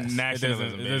Foreign Canada. menace.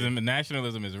 Nationalism,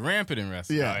 Nationalism is rampant in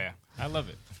wrestling. Yeah. Oh, yeah. I love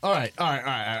it. All right.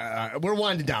 We're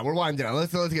winding down.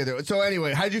 Let's get there. So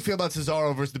anyway, how did you feel about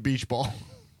Cesaro versus the Beach Ball?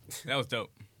 That was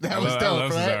dope. That I was love, dope, I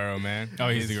love right? Cesaro, man. Oh,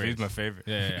 he's the he's greatest. my favorite.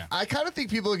 Yeah. I kind of think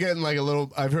people are getting like a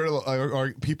little. I've heard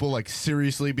are people like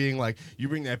seriously being like, you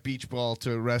bring that beach ball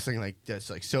to wrestling, like that's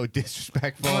like so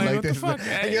disrespectful. Like, Like what the this, fuck?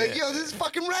 and you're like, yo, this is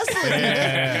fucking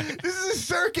wrestling. This is a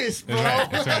circus, bro.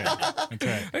 That's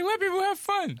right. Like, let people have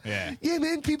fun. Yeah. Yeah,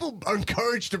 man. People are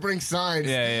encouraged to bring signs.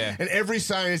 Yeah. And every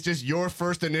sign is just your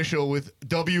first initial with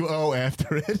WO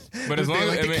after it. But as Just long being as-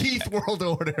 like I the mean, Keith World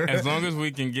Order. As long as we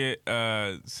can get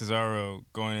Cesaro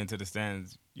going into the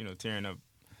stands, tearing up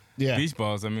yeah. beach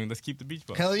balls. I mean, let's keep the beach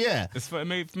balls. Hell yeah. It's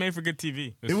made for good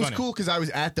TV. It was funny. cool because I was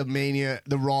at the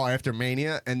Raw after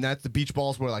Mania, and the beach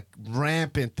balls were like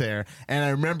rampant there. And I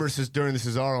remember during the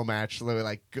Cesaro match,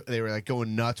 they were like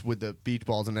going nuts with the beach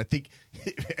balls, and I think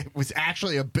it was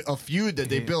actually a feud that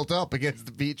they built up against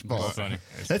the beach balls. funny.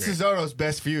 That's Cesaro's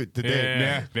best feud to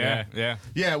date. Yeah.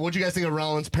 Yeah, what'd you guys think of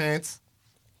Rollins' pants?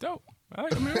 Dope. I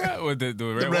mean, with the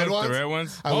red ones? ones? The red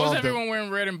ones. I Why was loved everyone them. wearing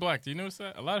red and black? Do you notice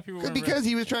that? A lot of people were Because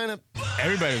he was trying to.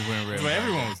 Everybody was wearing red. But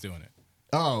everyone was doing it.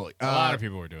 Oh, A lot of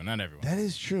people were doing it. Not everyone. That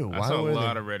is true. I Why saw a were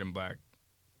lot they? of red and black.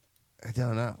 I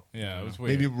don't know. Yeah, it was weird.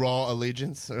 Maybe Raw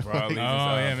Allegiance. Or Raw like- Allegiance.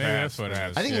 Oh, yeah, maybe Perhaps, that's what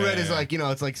it is. I think Yeah, red is yeah. like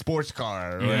it's like sports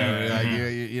car. Or Yeah. whatever.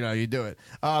 Like, you do it.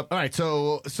 All right,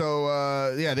 so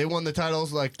yeah, they won the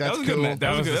titles. Like that's That was a cool. good match.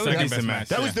 That was the a second decent best match. match.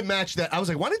 That was the match that I was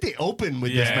like, why did they open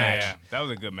with this match? Yeah, that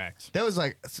was a good match. That was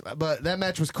like, but that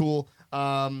match was cool.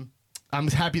 I'm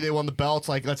happy they won the belts.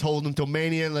 Like, let's hold them till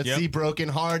Mania. Let's Yep. see Broken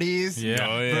Hardys Yeah.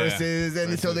 Oh, yeah.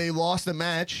 versus. So they lost the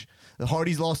match. The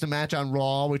Hardys lost a match on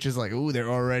Raw, which is like, ooh,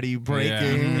 they're already breaking.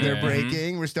 Yeah. They're Yeah.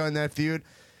 breaking. We're starting that feud.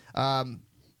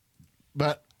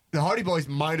 But the Hardy Boys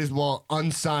might as well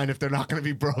unsign if they're not going to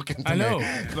be broken. I know.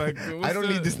 tonight. Like, I don't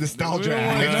need this nostalgia We don't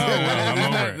act. want to know.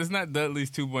 I'm over it. It's not Dudley's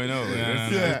 2.0. Like,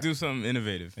 let's, Yeah. let's do something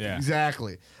innovative. Yeah.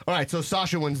 Exactly. All right, so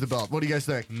Sasha wins the belt. What do you guys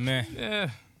think? Meh. Yeah.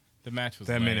 The match was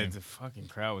That lame. minute, the fucking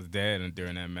crowd was dead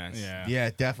during that match. Yeah. Yeah,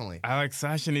 definitely. I like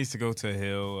Sasha needs to go to a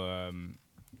hill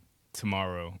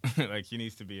tomorrow. Like, he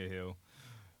needs to be a hill.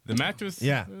 The match was.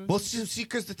 Yeah. Well, see,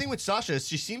 because the thing with Sasha is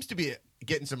she seems to be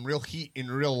getting some real heat in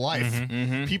real life.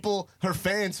 People, her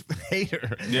fans hate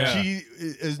her. Yeah. She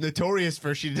is notorious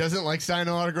for she doesn't like sign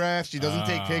autographs. She doesn't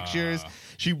take pictures.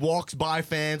 She walks by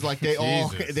fans like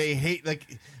Jesus. they hate, like,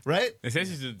 right? They say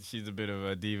she's a bit of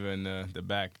a diva in the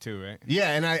back, too, right? Yeah,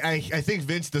 and I think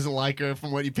Vince doesn't like her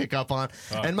from what you pick up on.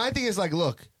 And my thing is like,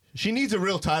 look, she needs a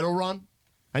real title run.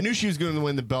 I knew she was going to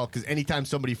win the belt because anytime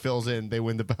somebody fills in, they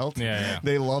win the belt. Yeah.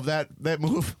 They love that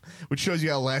move, which shows you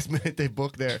how last minute they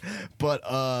booked there. But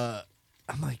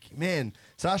I'm like, man,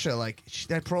 Sasha, like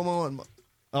that promo and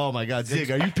oh my God,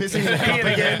 Zig, are you pissing in the cup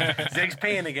again? Zig's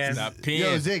peeing again. Stop peeing.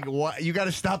 Yo, Zig, you got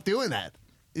to stop doing that.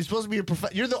 You're supposed to be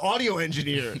you're the audio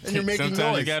engineer, and you're making Sometimes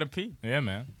noise. you gotta pee. Yeah,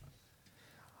 man.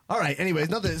 All right. Anyways,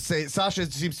 nothing to say.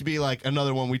 Sasha seems to be like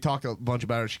another one. We talked a bunch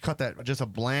about her. She cut that just a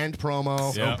bland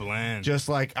promo. So Yeah. bland. Just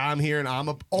like I'm here and I'm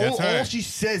That's her. all she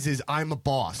says is I'm a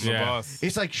boss. Yeah. boss.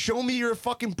 It's like show me you're a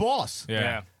fucking boss.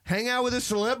 Yeah. Hang out with a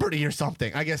celebrity or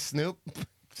something. I guess Snoop.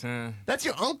 That's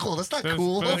your uncle. That's not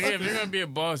cool. But if you're gonna be a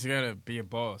boss, you gotta be a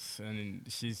boss. And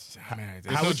she's man,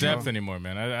 There's no depth anymore,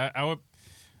 man. I would.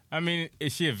 I mean,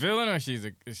 is she a villain or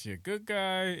is she a good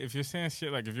guy? If you're saying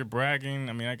shit like if you're bragging,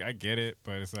 I mean, I get it,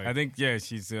 but it's like I think she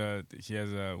has a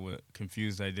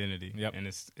confused identity. Yep. And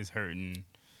it's hurting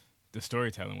the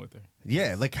storytelling with her.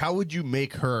 Yeah, like how would you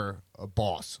make her a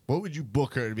boss? What would you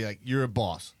book her to be like? You're a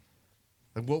boss.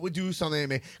 Like what would do something that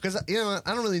make? Because I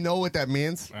don't really know what that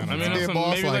means. I I To mean, be a some,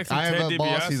 boss, maybe like some I have Ted a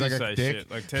boss. DiBiase He's like a type dick.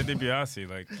 shit. Like Ted DiBiase,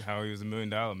 like how he was $1 million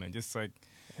man, just like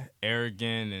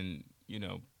arrogant and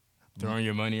throwing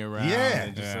your money around. Yeah.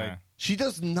 and just like She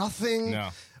does nothing No.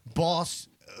 boss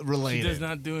related. she does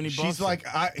not do any. She's bossing.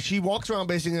 like she walks around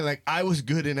basically like I was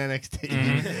good in NXT.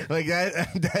 Mm-hmm. Like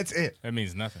that's it. that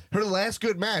means nothing. Her last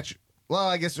good match. Well,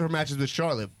 I guess her matches with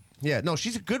Charlotte. Yeah, no,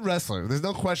 she's a good wrestler. There's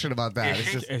no question about that.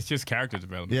 It's just it's just character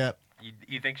development. yeah,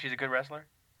 You think she's a good wrestler?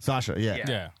 Sasha. Yeah.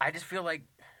 Yeah. I just feel like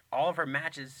all of her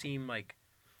matches seem like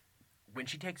when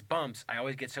she takes bumps, I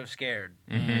always get so scared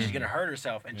she's gonna hurt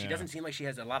herself, and she doesn't seem like she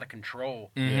has a lot of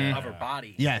control of her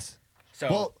body. Yes. So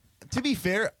Well, to be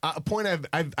fair, a point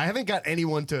I haven't got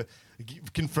anyone to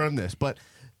confirm this, but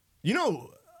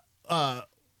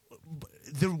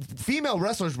the female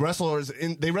wrestlers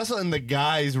they wrestle in the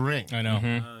guys' ring. I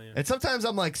know. And sometimes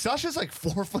I'm like, Sasha's like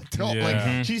 4 foot tall. Yeah.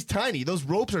 Like she's tiny. Those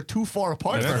ropes are too far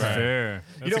apart Yeah, for that's her. Fair.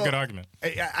 That's a good argument.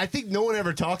 I think no one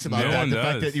ever talks about No that. one The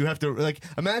fact does. that you have to like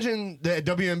imagine the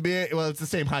WNBA. Well, it's the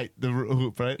same height. The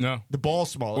hoop, right? No. the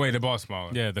ball's smaller. Wait, the ball's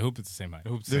smaller. Yeah, the hoop is the same height.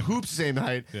 the hoop's the same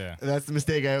height. Yeah. that's the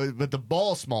mistake. But the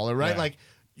ball's smaller, right? Yeah. Like,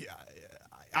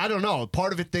 I don't know.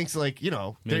 Part of it thinks like, you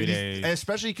know, Maybe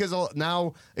especially because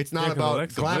now it's not about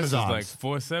Alexa Bliss is glamazons. like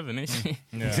 4'7", ain't she?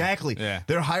 Exactly. Yeah.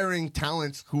 They're hiring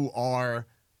talents who are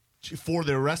for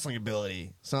their wrestling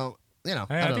ability. So, you know,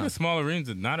 Hey, I think a smaller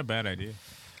ring's not a bad idea.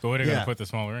 But where are they going to put the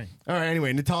smaller ring? All right,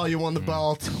 anyway, Natalya won the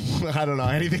belt. I don't know.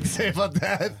 Anything to say about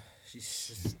that? She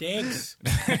stinks.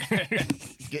 All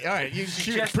right, you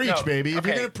Just- preach, no, baby. If okay,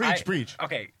 you're going to preach, preach.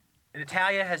 Okay,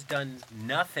 Natalya has done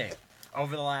nothing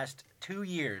over the last 2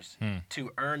 years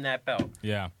to earn that belt.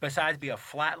 Yeah. Besides be a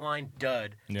flatline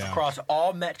dud Yeah. across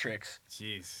all metrics.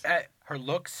 Jeez. Her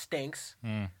look stinks.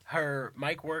 Her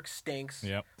mic work stinks.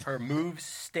 Yep. Her moves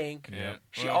stink. Yep.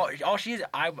 She all she is.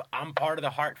 I'm part of the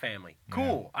Hart family.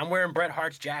 Cool. I'm wearing Bret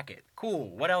Hart's jacket.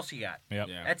 Cool. What else you got? Yep.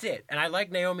 Yeah. That's it. And I like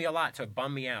Naomi a lot, so it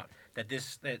bummed me out that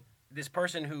this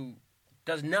person who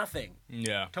does nothing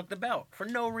Yeah. took the belt for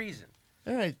no reason.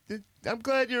 All right, I'm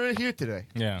glad you're here today.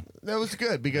 Yeah. That was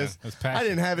good because Yeah, it was I passionate.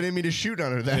 didn't have it in me to shoot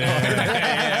on her that hard.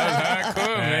 That was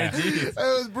hardcore, man. Jeez.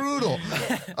 That was brutal.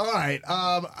 All right,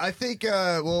 I think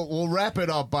we'll wrap it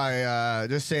up by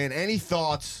just saying any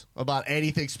thoughts about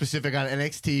anything specific on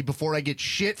NXT before I get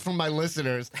shit from my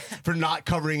listeners for not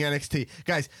covering NXT.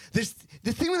 Guys, the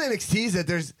thing with NXT is that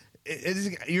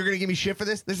you're gonna give me shit for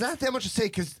this. There's not that much to say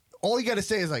because all you got to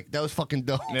say is like that was fucking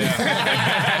dope. Yeah,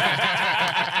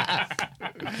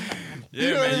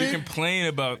 You know what man, I mean? you complain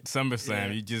about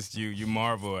SummerSlam. You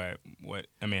marvel at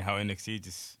how NXT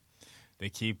just they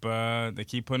keep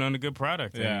putting on a good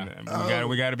product. Yeah. And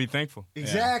we got to be thankful.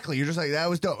 Exactly. You're just like that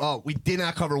was dope. Oh, we did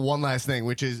not cover one last thing,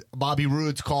 which is Bobby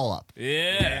Roode's call up.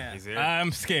 Yeah. He's here.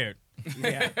 I'm scared.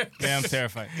 Yeah. Yeah, I'm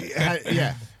terrified.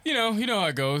 Yeah. You know how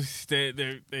it goes. They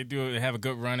have a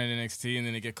good run at NXT, and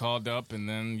then they get called up, and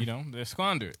then they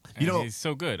squander it. And he's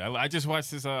so good. I just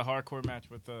watched this hardcore match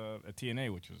with a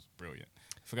TNA, which was brilliant.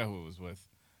 I forgot who it was with,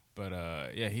 but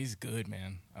yeah, he's good,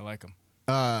 man. I like him.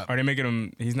 Are they making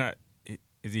him? He's not.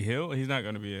 Is he heel? He's not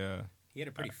going to be He had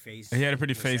a pretty face. He had a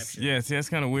pretty face. reception. Yeah, see, that's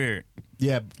kind of weird.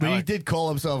 Yeah, but he did call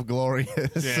himself glorious,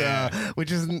 Yeah.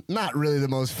 which is not really the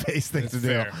most face thing to do.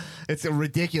 fair. It's a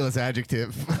ridiculous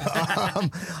adjective. I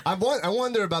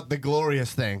wonder about the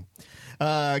glorious thing.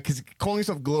 Because calling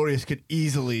yourself glorious could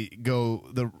easily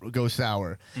go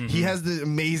sour. He has the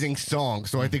amazing song,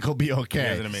 so I think he'll be He has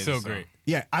okay. an amazing So song. great.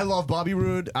 Yeah, I love Bobby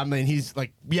Roode. I mean, he's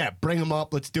like, bring him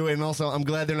up. Let's do it. And also, I'm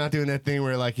glad they're not doing that thing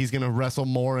where like he's gonna wrestle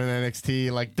more in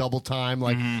NXT, like double time.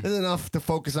 Like, there's enough to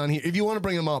focus on here. If you want to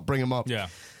bring him up, bring him up. Yeah.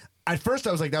 At first,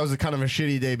 I was like, that was a kind of a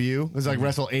shitty debut. It was like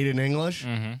wrestle 8 in English.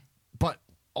 But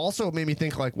also it made me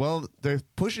think like, well, they're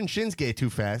pushing Shinsuke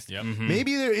too fast. Yep.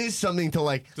 Maybe there is something to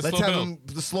like, The let's slow have build. him,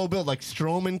 the slow build. Like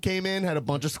Strowman came in, had a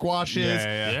bunch of squashes.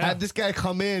 Yeah. Have this guy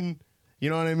come in, you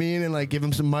know what I mean? And like give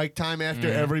him some mic time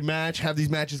after every match. Have these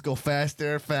matches go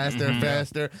faster.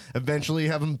 Eventually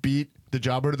have him beat the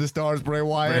Jobber to the Stars, Bray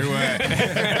Wyatt.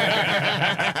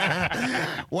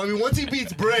 Well, I mean, once he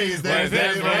beats Bray, is that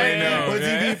Once Bray, no, once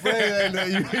yeah. he beats Bray,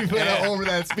 then you put over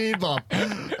that speed bump.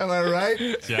 Am I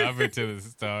right? Jobber to the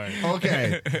star.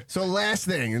 Okay. So last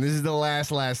thing, and this is the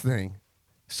last thing.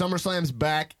 SummerSlam's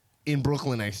back in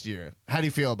Brooklyn next year. How do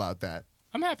you feel about that?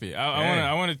 I'm happy.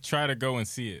 I want to try to go and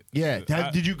see it. Yeah.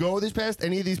 Did you go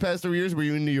any of these past 3 years? Were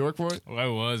you in New York for it? Well, I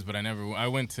was, but I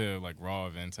went to like Raw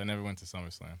events. I never went to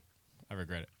SummerSlam. I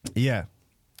regret it. Yeah.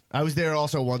 I was there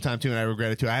also one time too, and I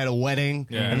regret it too. I had a wedding,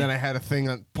 and then I had a thing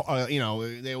on.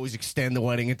 They always extend the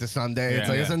wedding into Sunday. It's Yeah,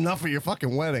 like yeah. it's enough for your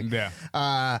fucking wedding.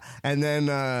 Yeah. And then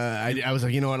I was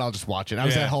like, you know what? I'll just watch it. I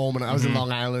was Yeah. at home and I was in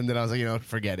Long Island, and I was like,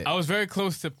 forget it. I was very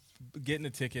close to getting a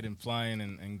ticket and flying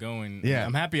and going. Yeah.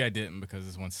 I'm happy I didn't because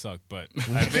this one sucked. But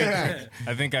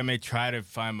I think I may try to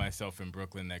find myself in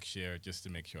Brooklyn next year just to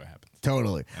make sure it happens.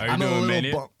 Totally. Are you I'm a doing little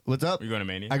Mania? What's up? You going to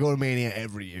Mania? I go to Mania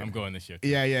every year. I'm going this year.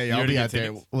 Yeah. I'll already be get out there.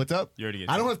 tickets? What's up? You already get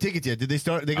I don't have tickets yet. Did they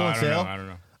start? They go on I don't sale? know. I don't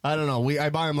know. I don't know.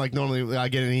 I buy them like normally. I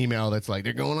get an email that's like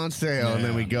they're going on sale, and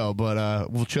then we go.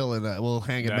 But we'll chill in that. We'll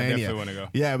hang at Yeah, I Mania. definitely wanna go.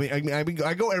 Yeah,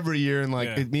 I go every year, and like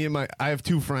Yeah. I have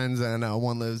two friends, and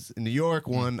one lives in New York.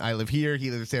 One I live here.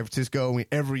 He lives in San Francisco. And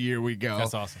every year we go.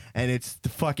 That's awesome. And it's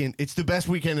the best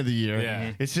weekend of the year.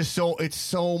 Yeah. It's just it's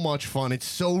so much fun. It's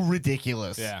so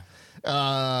ridiculous. Yeah.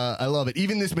 I love it.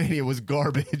 Even this Mania was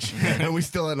garbage, and we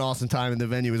still had an awesome time, and the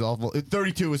venue was awful.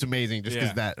 32 was amazing just because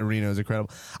Yeah. that arena was incredible.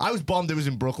 I was bummed it was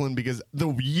in Brooklyn because the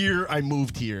year I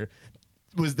moved here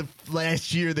was the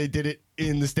last year they did it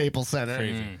in the Staples Center.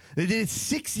 Crazy. They did it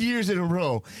 6 years in a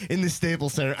row in the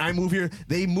Staples Center. I move here,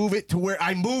 they move it to where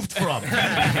I moved from.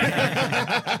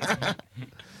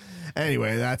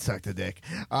 Anyway, that sucked a dick.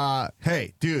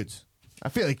 Hey, dudes, I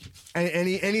feel like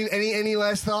any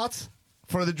last thoughts?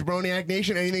 for the Jabroniac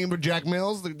Nation? Anything about Jack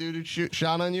Mills, the dude who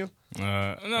shot on you?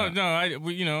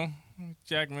 No.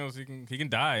 Jack Mills, he can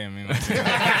die. I mean, like,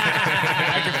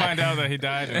 I can find out that he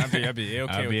died, and I'll be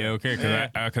okay. I'll be okay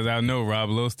because I know Rob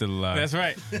Lowe's still alive. That's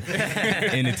right.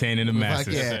 Entertaining the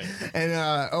masses. Yeah.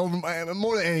 And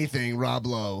more than anything, Rob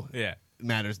Lowe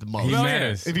matters the most. He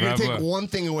matters. If you're going Rob to take Lowe. one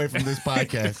thing away from this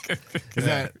podcast, is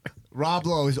that Rob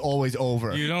Lowe is always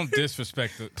over. You don't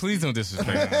disrespect it. Please don't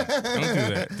disrespect him. Don't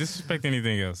do that. Disrespect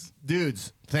anything else.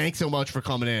 Dudes, thanks so much for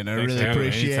coming in. I Thanks really for having me.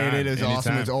 appreciate Anytime. it. It was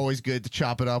awesome. Anytime. It's always good to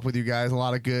chop it up with you guys. A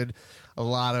lot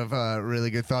of really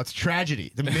good thoughts.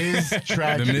 Tragedy. The Miz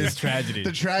tragedy. The Miz tragedy.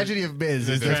 The tragedy of Miz.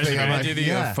 The is the thing I'm like,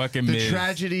 tragedy of fucking The Miz.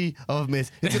 tragedy of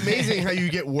Miz. It's amazing how you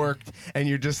get worked and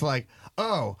you're just like,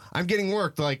 oh, I'm getting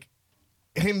worked. Like,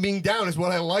 him being down is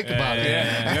what I like about it.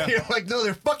 And you're like, no,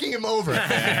 they're fucking him over.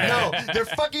 No, they're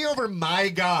fucking over my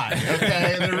guy.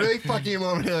 Okay? And they're really fucking him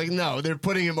over. They're like, no, they're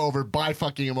putting him over by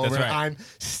fucking him over. That's right. I'm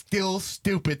still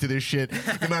stupid to this shit.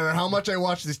 No matter how much I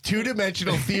watch this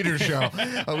two-dimensional theater show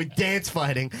with dance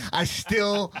fighting, I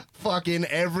still fucking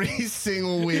every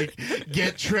single week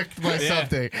get tricked by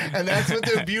something. And that's what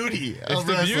the beauty of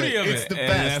the wrestling. beauty of It's it. the And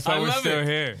best. that's why I we're love still it.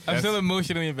 here. I'm still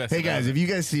emotionally invested. Hey guys, if you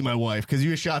guys see my wife, because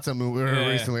you shot something with her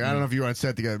recently, I don't know if you were on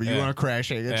set together, but you were on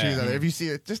Crashing, and she's on there. If you see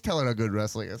it, just tell her how good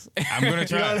wrestling is. I'm gonna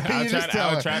try. You know what I mean? You just tell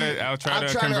her. I'll try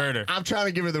to convert her. I'm trying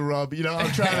to give her the rub. You know,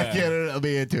 I'm trying to get her to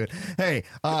be into it. Hey,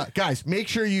 guys, make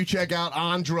sure you check out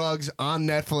On Drugs on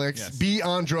Netflix. Yes. Be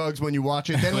on drugs when you watch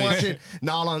it. Then watch it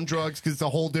not on drugs because it's a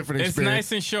whole different It's experience.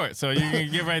 nice and short, so you can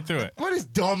get right through it. What is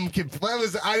dumb?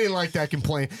 I didn't like that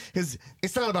complaint because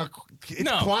it's not about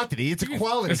quantity. It's a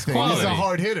quality It's thing. This is a quality.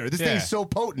 hard hitter. This thing Yeah. is so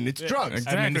potent. It's drugs.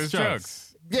 Exactly, I mean, it's drugs.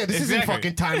 Yeah, this isn't Exactly.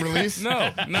 fucking time release.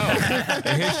 No, it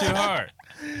hits you hard.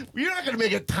 You're not going to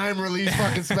make a time release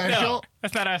fucking special. No,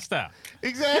 that's not our style.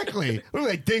 Exactly. What are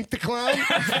they, Dink the Clown?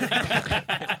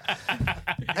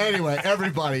 Anyway,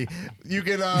 everybody, you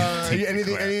can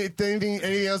anything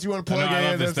else you want to plug No, I in?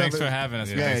 love this. Thanks for having us.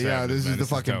 Yeah, Thanks for having this us, man. is the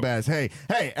fucking dope. best. Hey,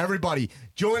 everybody,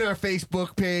 join our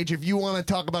Facebook page. If you want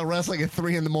to talk about wrestling at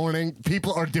 3 a.m,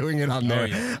 people are doing it on there.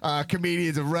 yeah.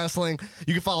 Comedians of Wrestling.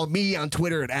 You can follow me on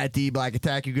Twitter at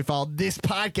 @DBlackAttack. You can follow this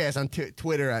podcast on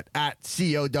Twitter at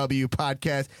COW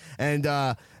Podcast. And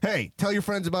hey, tell your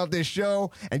friends about this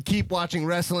show and keep watching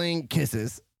wrestling.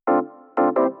 Kisses.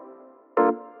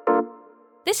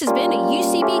 This has been a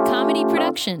UCB comedy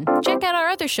production. Check out our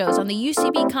other shows on the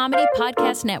UCB Comedy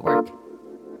Podcast Network.